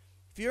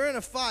 If you're in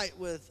a fight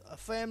with a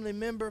family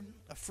member,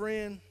 a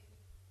friend,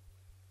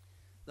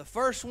 the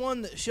first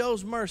one that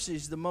shows mercy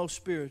is the most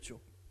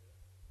spiritual.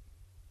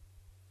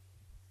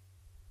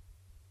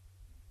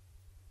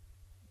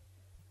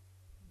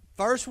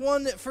 First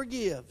one that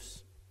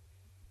forgives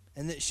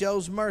and that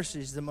shows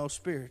mercy is the most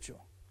spiritual.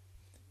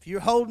 If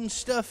you're holding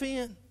stuff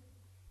in,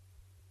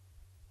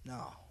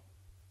 no.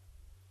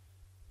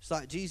 It's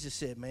like Jesus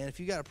said, man,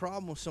 if you got a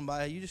problem with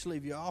somebody, you just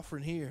leave your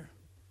offering here.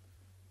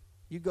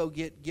 You go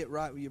get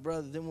right with your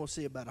brother, then we'll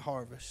see about a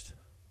harvest.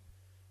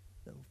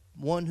 The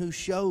one who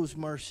shows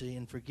mercy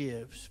and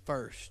forgives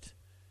first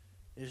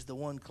is the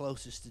one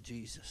closest to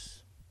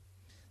Jesus.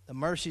 The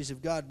mercies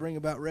of God bring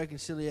about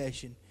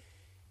reconciliation.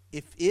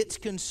 If it's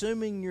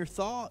consuming your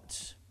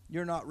thoughts,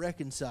 you're not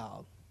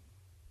reconciled.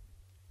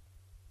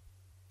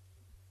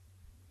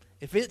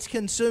 If it's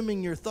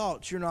consuming your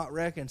thoughts, you're not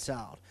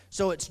reconciled.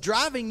 So it's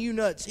driving you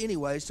nuts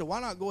anyway, so why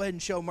not go ahead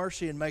and show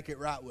mercy and make it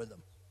right with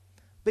them?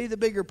 Be the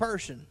bigger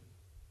person.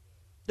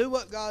 Do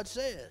what God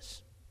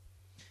says.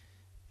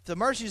 If the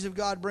mercies of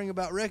God bring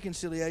about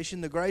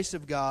reconciliation, the grace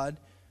of God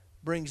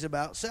brings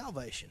about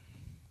salvation.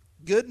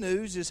 Good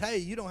news is, hey,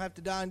 you don't have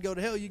to die and go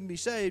to hell. You can be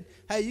saved.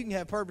 Hey, you can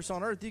have purpose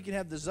on earth. You can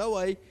have the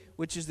Zoe,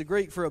 which is the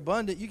Greek for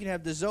abundant. You can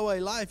have the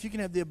Zoe life. You can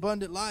have the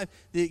abundant life,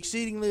 the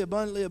exceedingly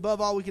abundantly above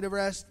all we could ever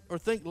ask or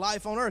think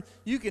life on earth.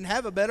 You can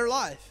have a better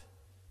life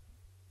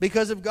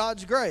because of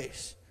God's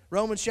grace.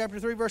 Romans chapter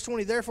 3, verse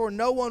 20, therefore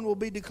no one will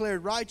be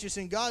declared righteous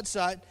in God's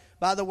sight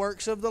by the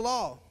works of the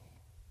law.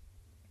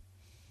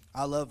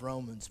 I love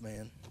Romans,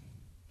 man.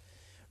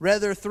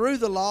 Rather, through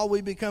the law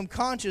we become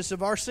conscious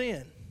of our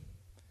sin.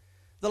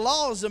 The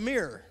law is a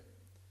mirror.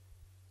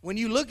 When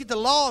you look at the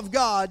law of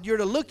God, you're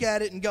to look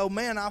at it and go,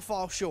 man, I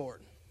fall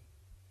short.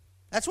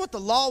 That's what the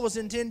law was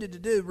intended to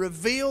do.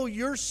 Reveal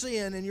your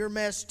sin and your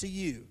mess to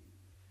you.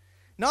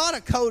 Not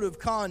a code of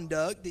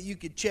conduct that you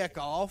could check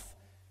off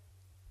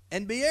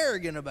and be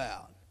arrogant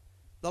about.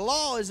 The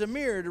law is a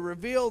mirror to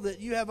reveal that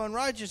you have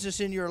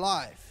unrighteousness in your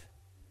life.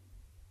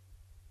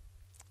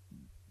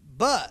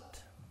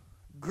 But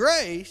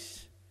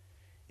grace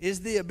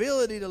is the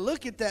ability to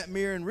look at that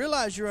mirror and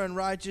realize you're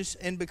unrighteous,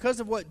 and because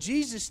of what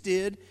Jesus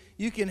did,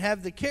 you can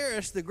have the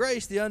charis, the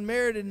grace, the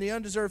unmerited and the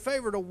undeserved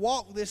favor to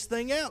walk this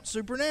thing out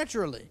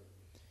supernaturally.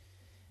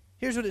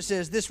 Here's what it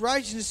says. This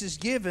righteousness is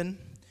given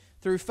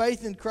through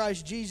faith in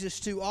Christ Jesus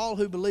to all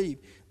who believe.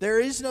 There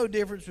is no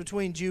difference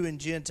between Jew and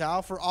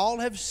Gentile, for all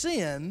have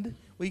sinned.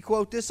 We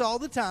quote this all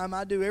the time.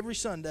 I do every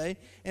Sunday.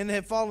 And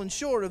have fallen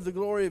short of the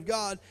glory of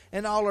God.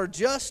 And all are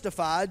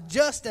justified,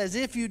 just as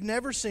if you'd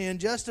never sinned,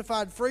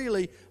 justified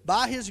freely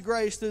by His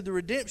grace through the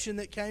redemption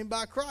that came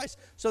by Christ.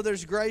 So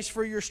there's grace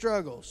for your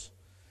struggles.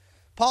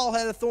 Paul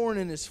had a thorn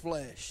in his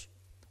flesh.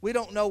 We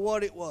don't know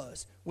what it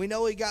was. We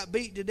know he got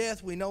beat to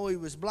death. We know he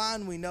was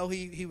blind. We know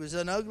he was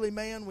an ugly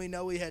man. We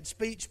know he had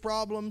speech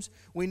problems.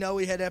 We know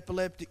he had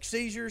epileptic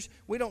seizures.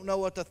 We don't know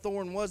what the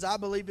thorn was. I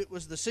believe it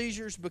was the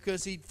seizures,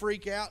 because he'd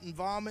freak out and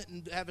vomit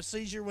and have a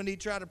seizure when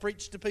he'd try to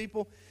preach to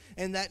people.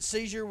 And that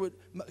seizure would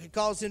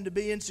cause him to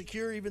be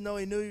insecure, even though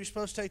he knew he was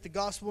supposed to take the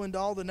gospel into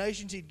all the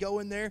nations. He'd go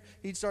in there,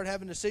 he'd start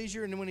having a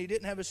seizure, and when he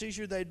didn't have a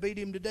seizure, they'd beat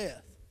him to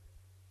death.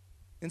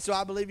 And so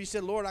I believe he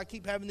said, Lord, I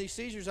keep having these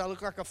seizures. I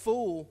look like a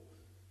fool.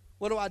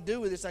 What do I do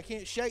with this? I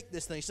can't shake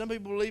this thing. Some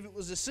people believe it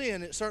was a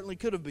sin. It certainly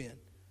could have been.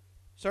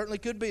 Certainly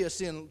could be a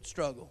sin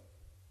struggle.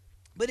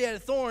 But he had a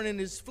thorn in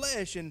his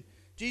flesh, and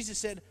Jesus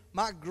said,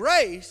 my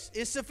grace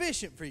is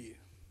sufficient for you.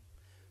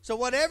 So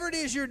whatever it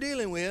is you're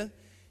dealing with,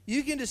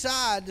 you can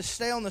decide to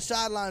stay on the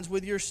sidelines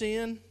with your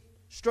sin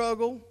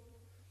struggle,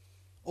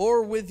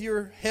 or with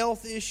your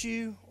health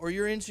issue, or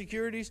your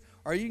insecurities,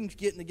 or you can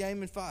get in the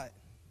game and fight.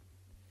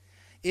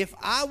 If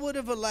I would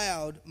have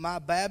allowed my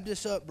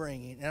Baptist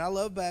upbringing, and I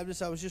love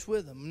Baptists, I was just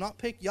with them. I'm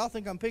not y'all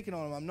think I'm picking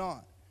on them. I'm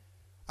not.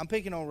 I'm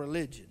picking on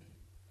religion.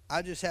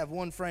 I just have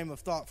one frame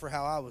of thought for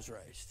how I was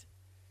raised.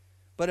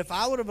 But if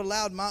I would have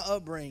allowed my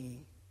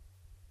upbringing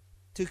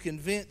to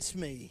convince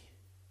me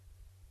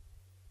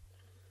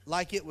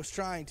like it was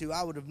trying to,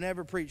 I would have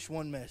never preached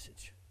one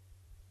message.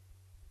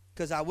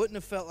 Because I wouldn't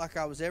have felt like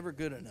I was ever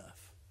good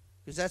enough.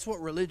 Because that's what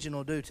religion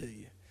will do to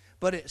you.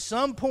 But at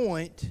some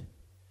point,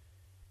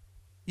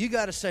 you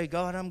got to say,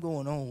 God, I'm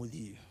going on with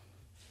you.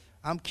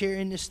 I'm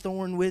carrying this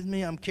thorn with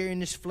me. I'm carrying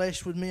this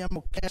flesh with me. I'm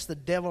going to cast the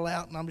devil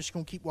out, and I'm just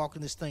going to keep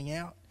walking this thing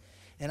out.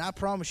 And I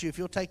promise you, if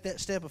you'll take that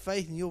step of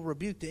faith and you'll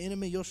rebuke the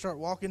enemy, you'll start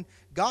walking,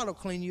 God will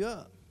clean you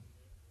up.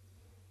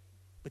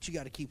 But you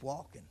got to keep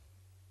walking.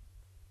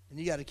 And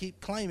you got to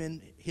keep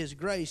claiming his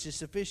grace is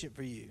sufficient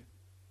for you.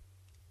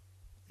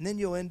 And then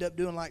you'll end up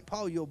doing like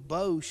Paul. You'll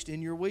boast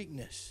in your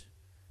weakness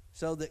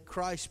so that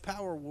Christ's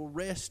power will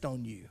rest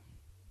on you.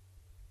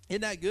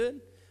 Isn't that good?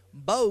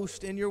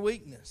 Boast in your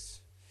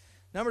weakness.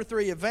 Number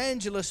 3,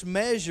 evangelists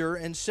measure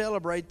and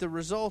celebrate the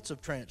results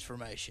of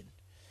transformation.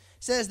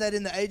 It says that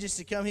in the ages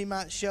to come he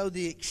might show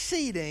the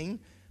exceeding,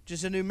 which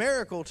is a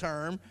numerical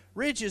term,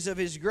 riches of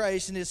his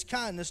grace and his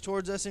kindness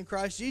towards us in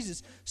Christ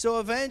Jesus. So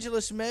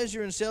evangelists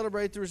measure and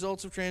celebrate the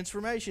results of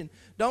transformation.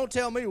 Don't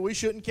tell me we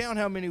shouldn't count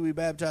how many we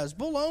baptize.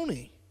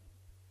 Baloney.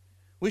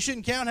 We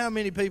shouldn't count how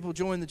many people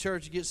join the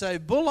church and get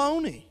saved.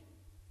 Baloney.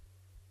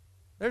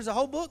 There's a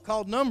whole book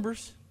called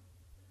Numbers.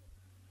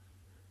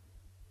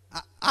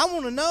 I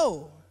want to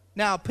know.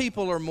 Now,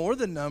 people are more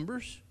than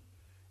numbers,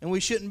 and we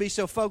shouldn't be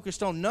so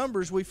focused on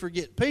numbers we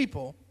forget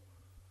people.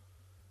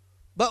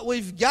 But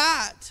we've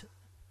got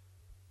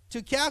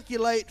to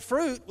calculate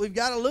fruit. We've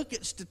got to look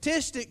at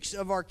statistics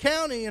of our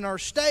county and our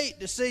state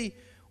to see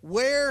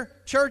where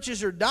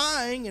churches are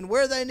dying and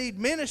where they need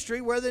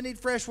ministry, where they need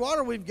fresh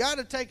water. We've got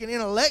to take an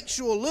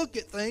intellectual look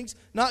at things,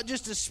 not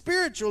just a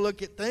spiritual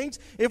look at things,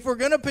 if we're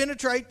going to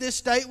penetrate this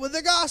state with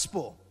the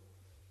gospel.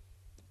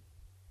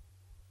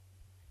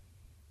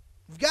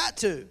 We've got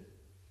to.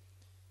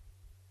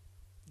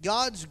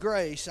 God's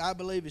grace, I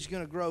believe, is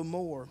going to grow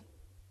more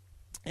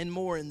and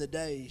more in the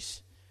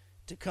days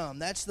to come.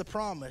 That's the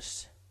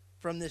promise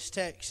from this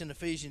text in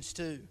Ephesians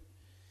 2. It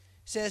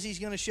says he's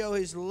going to show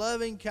his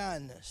loving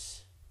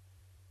kindness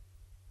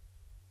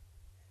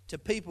to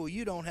people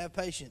you don't have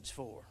patience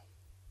for.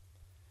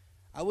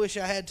 I wish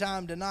I had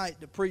time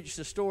tonight to preach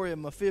the story of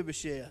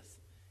Mephibosheth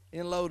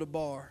in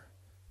Lodabar,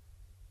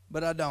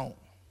 but I don't.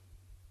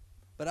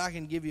 But I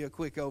can give you a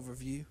quick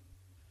overview.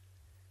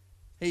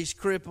 He's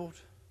crippled.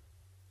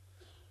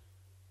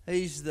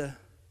 He's the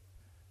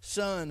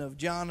son of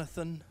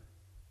Jonathan,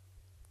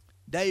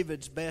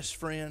 David's best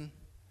friend.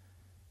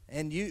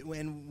 And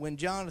when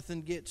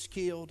Jonathan gets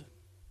killed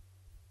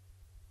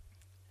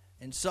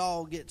and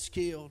Saul gets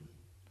killed,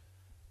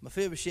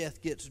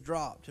 Mephibosheth gets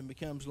dropped and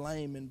becomes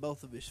lame in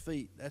both of his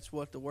feet. That's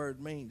what the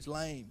word means,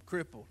 lame,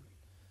 crippled.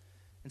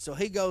 And so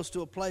he goes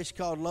to a place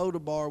called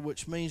Lodabar,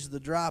 which means the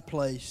dry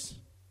place.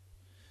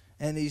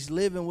 And he's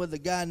living with a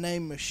guy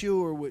named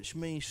Meshur, which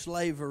means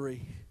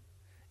slavery,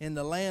 in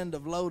the land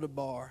of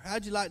Lodabar.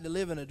 How'd you like to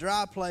live in a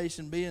dry place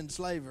and be in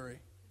slavery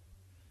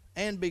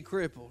and be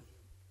crippled?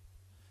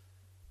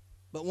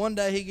 But one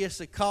day he gets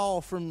a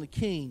call from the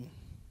king,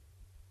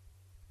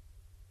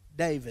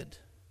 David.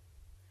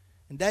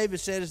 And David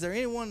said, is there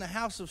anyone in the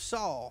house of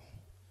Saul?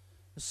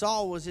 And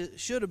Saul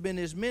should have been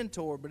his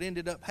mentor, but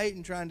ended up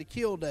hating, trying to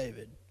kill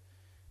David.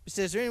 He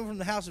says, is there anyone from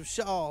the house of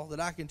Saul that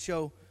I can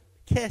show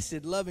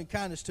Kesed, loving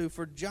kindness to,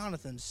 for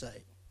Jonathan's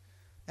sake?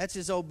 That's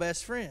his old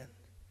best friend.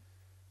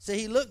 See,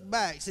 he looked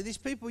back. See, these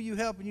people you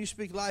help and you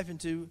speak life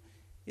into,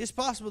 it's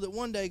possible that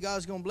one day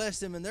God's going to bless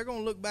them, and they're going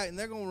to look back and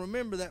they're going to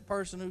remember that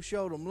person who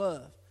showed them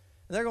love.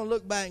 And they're going to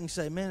look back and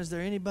say, man, is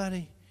there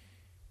anybody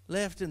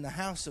left in the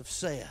house of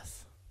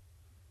Seth?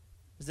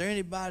 Is there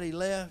anybody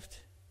left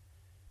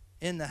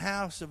in the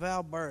house of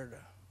Alberta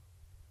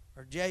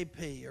or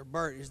JP or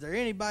Bert? Is there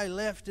anybody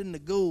left in the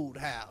Gould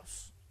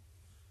house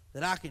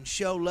that I can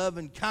show love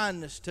and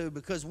kindness to?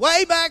 Because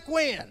way back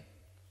when,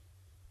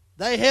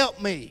 they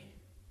helped me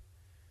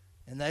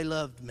and they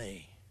loved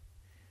me.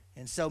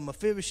 And so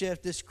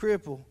Mephibosheth, this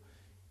cripple,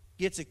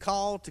 gets a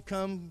call to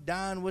come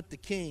dine with the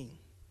king.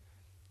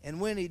 And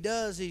when he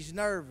does, he's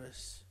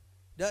nervous.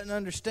 Doesn't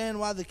understand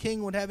why the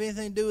king would have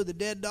anything to do with a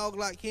dead dog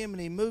like him,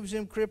 and he moves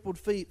him crippled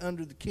feet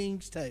under the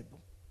king's table.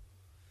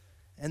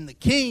 And the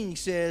king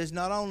says,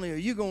 not only are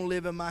you going to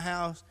live in my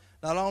house,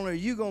 not only are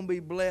you going to be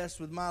blessed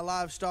with my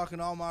livestock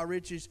and all my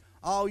riches,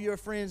 all your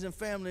friends and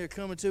family are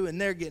coming too, and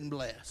they're getting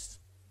blessed.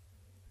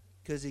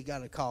 Because he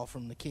got a call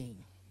from the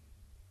king.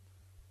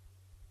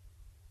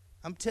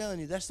 I'm telling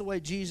you, that's the way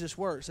Jesus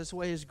works. That's the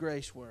way his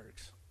grace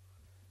works.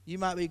 You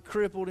might be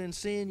crippled in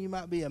sin. You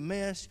might be a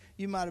mess.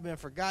 You might have been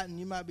forgotten.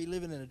 You might be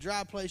living in a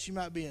dry place. You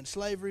might be in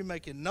slavery,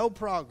 making no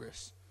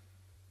progress.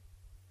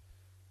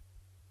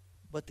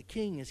 But the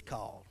king is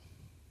called.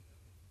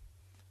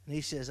 And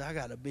he says, I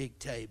got a big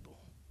table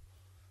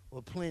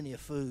with plenty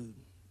of food,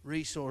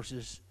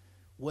 resources,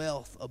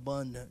 wealth,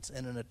 abundance,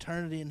 and an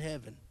eternity in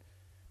heaven.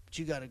 But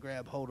you got to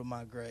grab hold of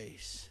my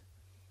grace.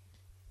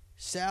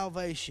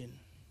 Salvation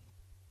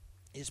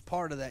is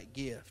part of that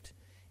gift.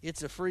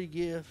 It's a free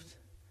gift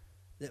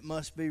that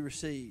must be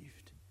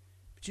received.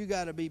 But you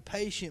got to be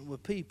patient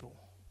with people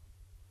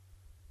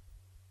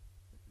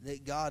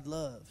that God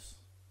loves.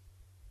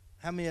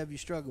 How many of you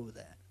struggle with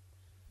that?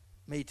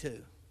 Me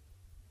too.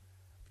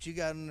 But you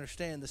got to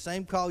understand, the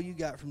same call you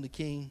got from the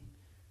king,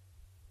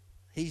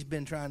 he's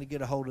been trying to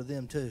get a hold of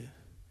them too.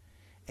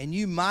 And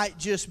you might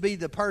just be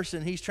the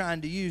person he's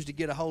trying to use to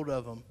get a hold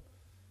of them,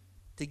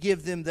 to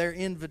give them their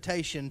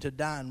invitation to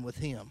dine with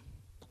him.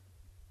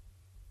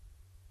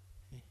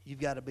 You've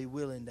got to be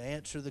willing to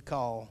answer the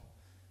call,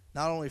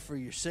 not only for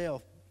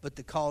yourself, but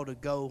the call to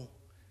go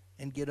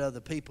and get other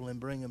people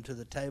and bring them to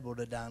the table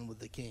to dine with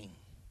the king.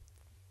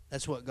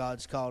 That's what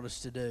God's called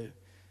us to do.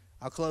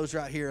 I'll close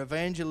right here.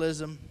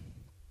 Evangelism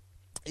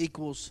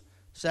equals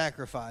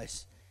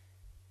sacrifice.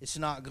 It's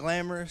not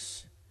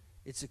glamorous.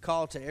 It's a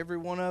call to every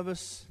one of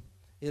us.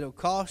 It'll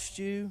cost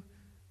you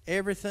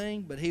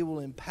everything, but he will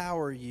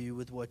empower you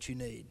with what you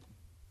need.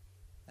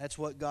 That's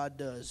what God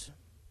does.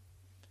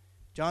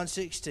 John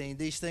 16,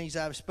 these things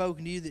I have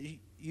spoken to you that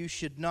you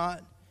should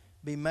not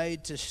be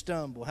made to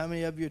stumble. How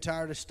many of you are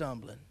tired of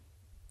stumbling?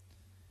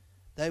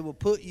 They will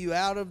put you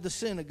out of the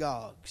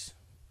synagogues.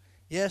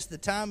 Yes, the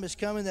time is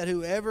coming that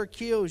whoever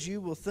kills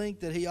you will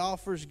think that he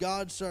offers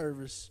God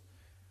service.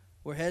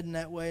 We're heading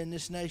that way in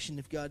this nation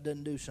if God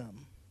doesn't do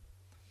something.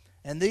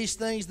 And these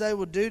things they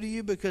will do to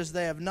you because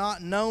they have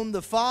not known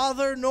the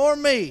Father nor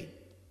me.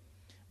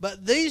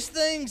 But these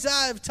things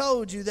I have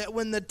told you, that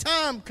when the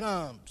time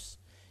comes,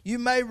 you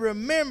may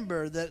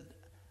remember that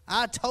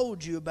I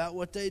told you about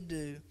what they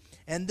do.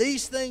 And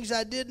these things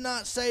I did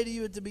not say to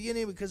you at the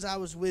beginning because I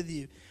was with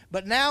you.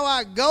 But now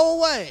I go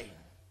away,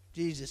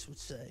 Jesus would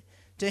say,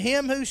 to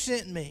him who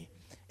sent me.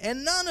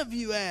 And none of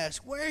you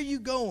ask, where are you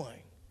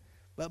going?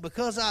 But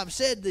because I've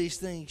said these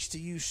things to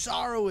you,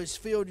 sorrow has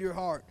filled your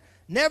heart.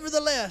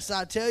 Nevertheless,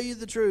 I tell you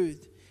the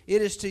truth.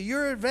 It is to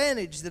your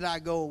advantage that I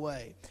go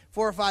away.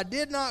 For if I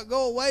did not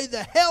go away,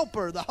 the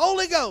Helper, the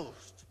Holy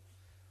Ghost,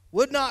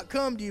 would not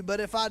come to you.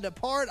 But if I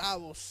depart, I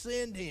will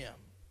send him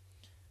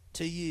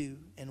to you.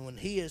 And when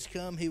he has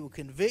come, he will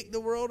convict the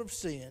world of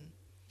sin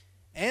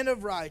and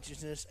of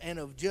righteousness and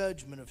of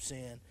judgment of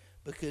sin,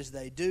 because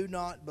they do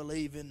not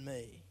believe in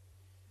me.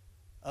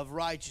 Of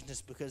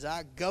righteousness, because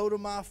I go to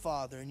my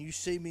Father and you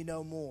see me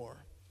no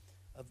more.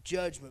 Of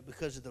judgment,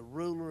 because of the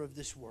ruler of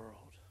this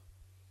world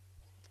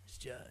is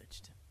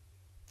judged.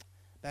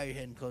 Bow your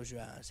head and close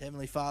your eyes.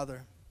 Heavenly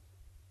Father,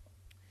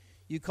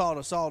 you called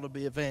us all to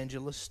be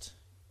evangelists.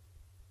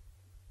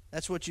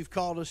 That's what you've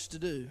called us to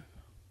do.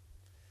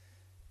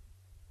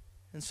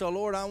 And so,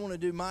 Lord, I want to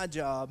do my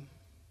job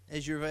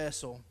as your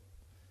vessel.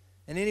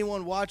 And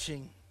anyone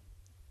watching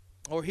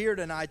or here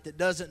tonight that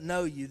doesn't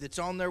know you, that's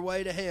on their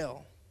way to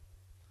hell,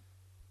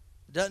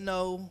 doesn't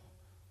know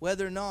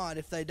whether or not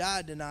if they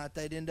died tonight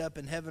they'd end up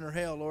in heaven or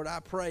hell, Lord, I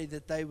pray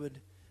that they would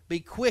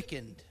be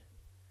quickened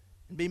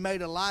and be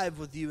made alive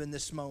with you in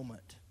this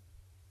moment.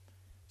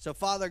 So,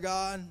 Father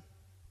God,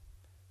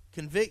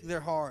 convict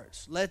their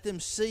hearts. Let them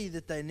see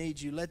that they need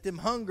you. Let them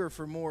hunger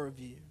for more of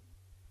you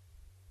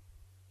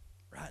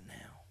right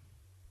now.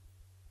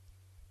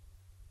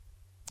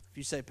 If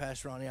you say,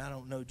 Pastor Ronnie, I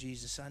don't know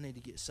Jesus, I need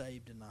to get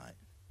saved tonight,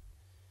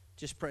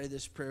 just pray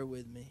this prayer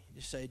with me.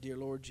 Just say, Dear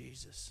Lord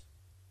Jesus.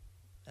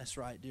 That's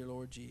right, dear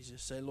Lord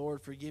Jesus. Say, Lord,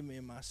 forgive me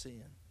of my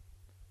sin.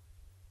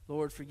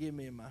 Lord, forgive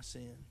me of my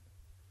sin.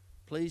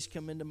 Please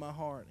come into my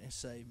heart and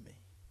save me.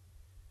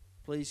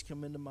 Please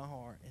come into my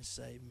heart and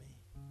save me.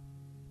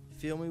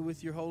 Fill me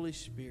with your Holy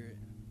Spirit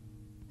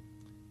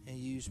and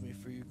use me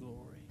for your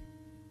glory.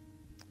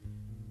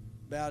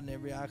 Bowed and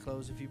every eye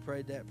closed. If you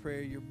prayed that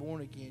prayer, you're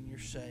born again, you're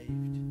saved.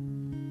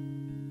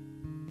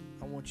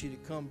 I want you to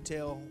come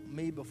tell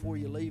me before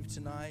you leave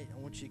tonight. I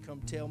want you to come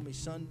tell me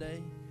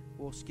Sunday.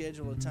 We'll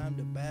schedule a time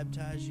to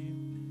baptize you.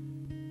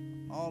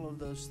 All of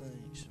those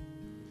things.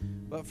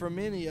 But for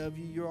many of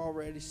you, you're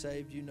already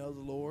saved. You know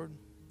the Lord.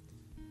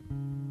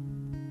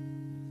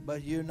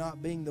 but you're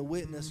not being the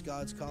witness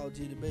God's called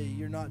you to be.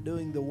 You're not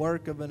doing the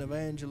work of an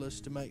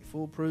evangelist to make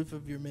full proof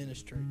of your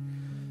ministry.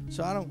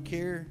 So I don't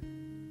care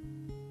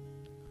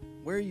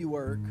where you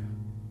work,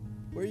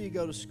 where you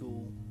go to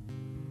school,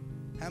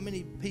 how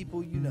many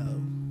people you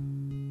know.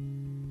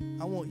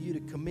 I want you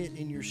to commit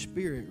in your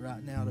spirit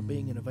right now to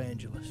being an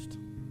evangelist,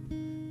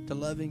 to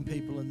loving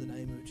people in the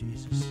name of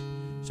Jesus.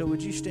 So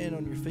would you stand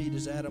on your feet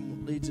as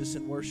Adam leads us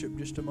in worship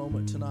just a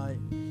moment tonight?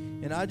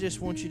 And I just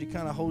want you to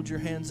kind of hold your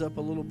hands up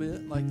a little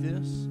bit like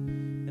this.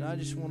 And I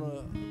just want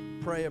to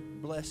pray a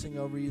blessing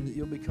over you that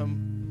you'll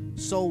become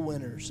soul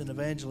winners and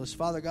evangelists.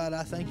 Father God,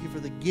 I thank you for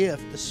the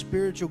gift, the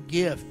spiritual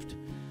gift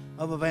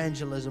of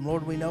evangelism.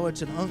 Lord, we know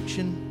it's an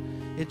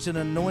unction. It's an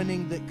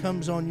anointing that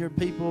comes on your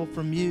people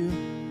from you.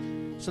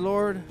 So,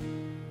 Lord,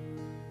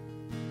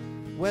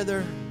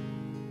 whether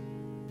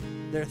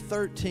they're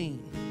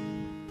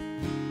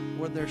 13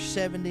 or they're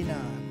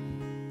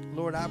 79,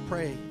 Lord, I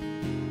pray,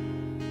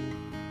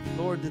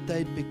 Lord, that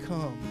they'd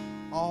become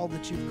all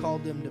that you've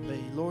called them to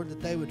be. Lord,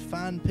 that they would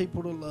find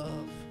people to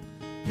love,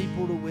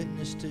 people to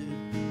witness to,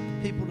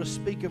 people to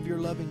speak of your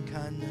loving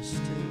kindness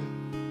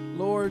to.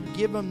 Lord,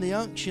 give them the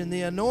unction,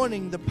 the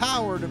anointing, the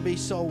power to be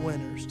soul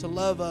winners, to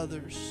love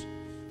others.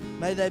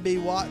 May they be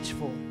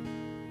watchful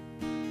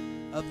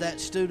of that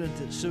student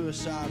that's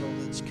suicidal,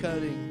 that's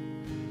cutting.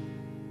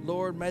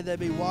 Lord, may they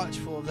be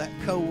watchful of that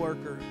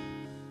coworker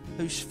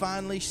who's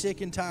finally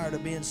sick and tired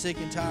of being sick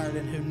and tired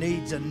and who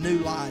needs a new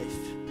life,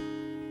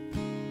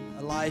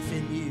 a life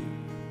in you.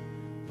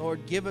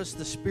 Lord, give us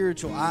the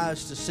spiritual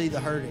eyes to see the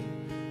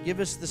hurting. Give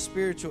us the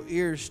spiritual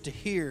ears to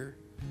hear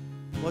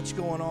what's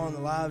going on in the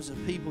lives of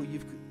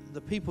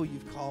the people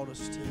you've called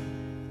us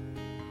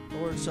to.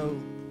 Lord, so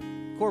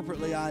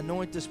corporately I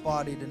anoint this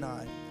body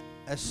tonight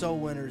as soul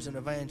winners and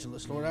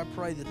evangelists. Lord, I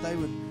pray that they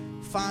would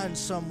find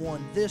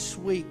someone this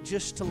week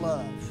just to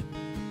love.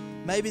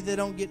 Maybe they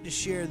don't get to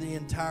share the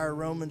entire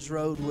Romans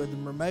road with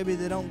them, or maybe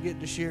they don't get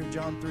to share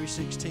John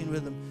 3:16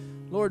 with them.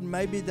 Lord,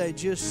 maybe they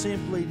just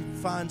simply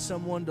find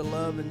someone to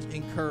love and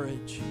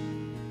encourage,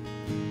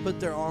 put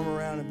their arm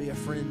around and be a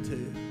friend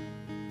to,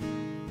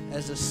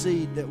 as a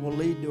seed that will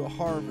lead to a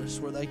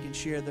harvest where they can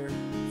share their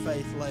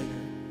faith later.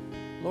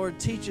 Lord,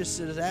 teach us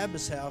at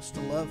Abba's house to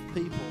love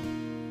people,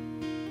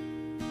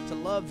 to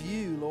love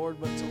you, Lord,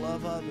 but to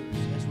love others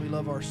as we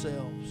love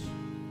ourselves.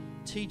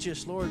 Teach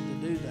us, Lord,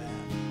 to do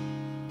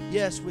that.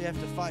 Yes, we have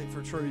to fight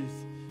for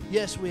truth.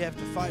 Yes, we have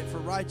to fight for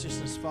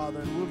righteousness, Father,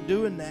 and we're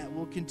doing that.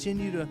 We'll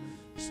continue to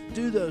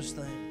do those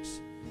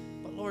things.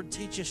 But, Lord,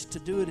 teach us to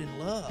do it in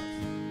love.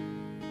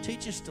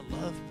 Teach us to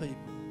love people.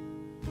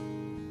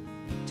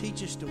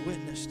 Teach us to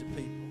witness to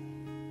people.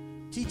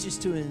 Teach us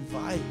to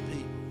invite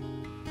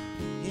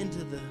people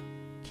into the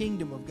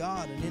kingdom of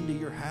God and into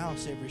your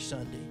house every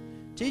Sunday.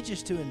 Teach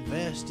us to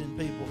invest in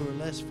people who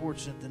are less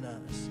fortunate than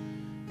us.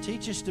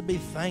 Teach us to be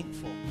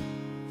thankful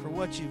for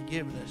what you've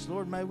given us.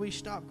 Lord, may we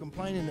stop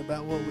complaining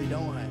about what we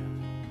don't have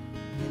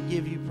and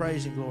give you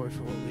praise and glory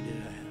for what we do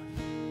have.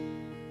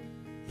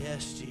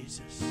 Yes,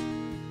 Jesus.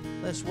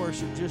 Let's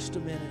worship just a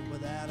minute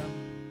with Adam.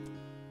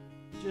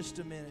 Just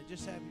a minute.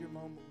 Just have your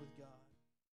moment.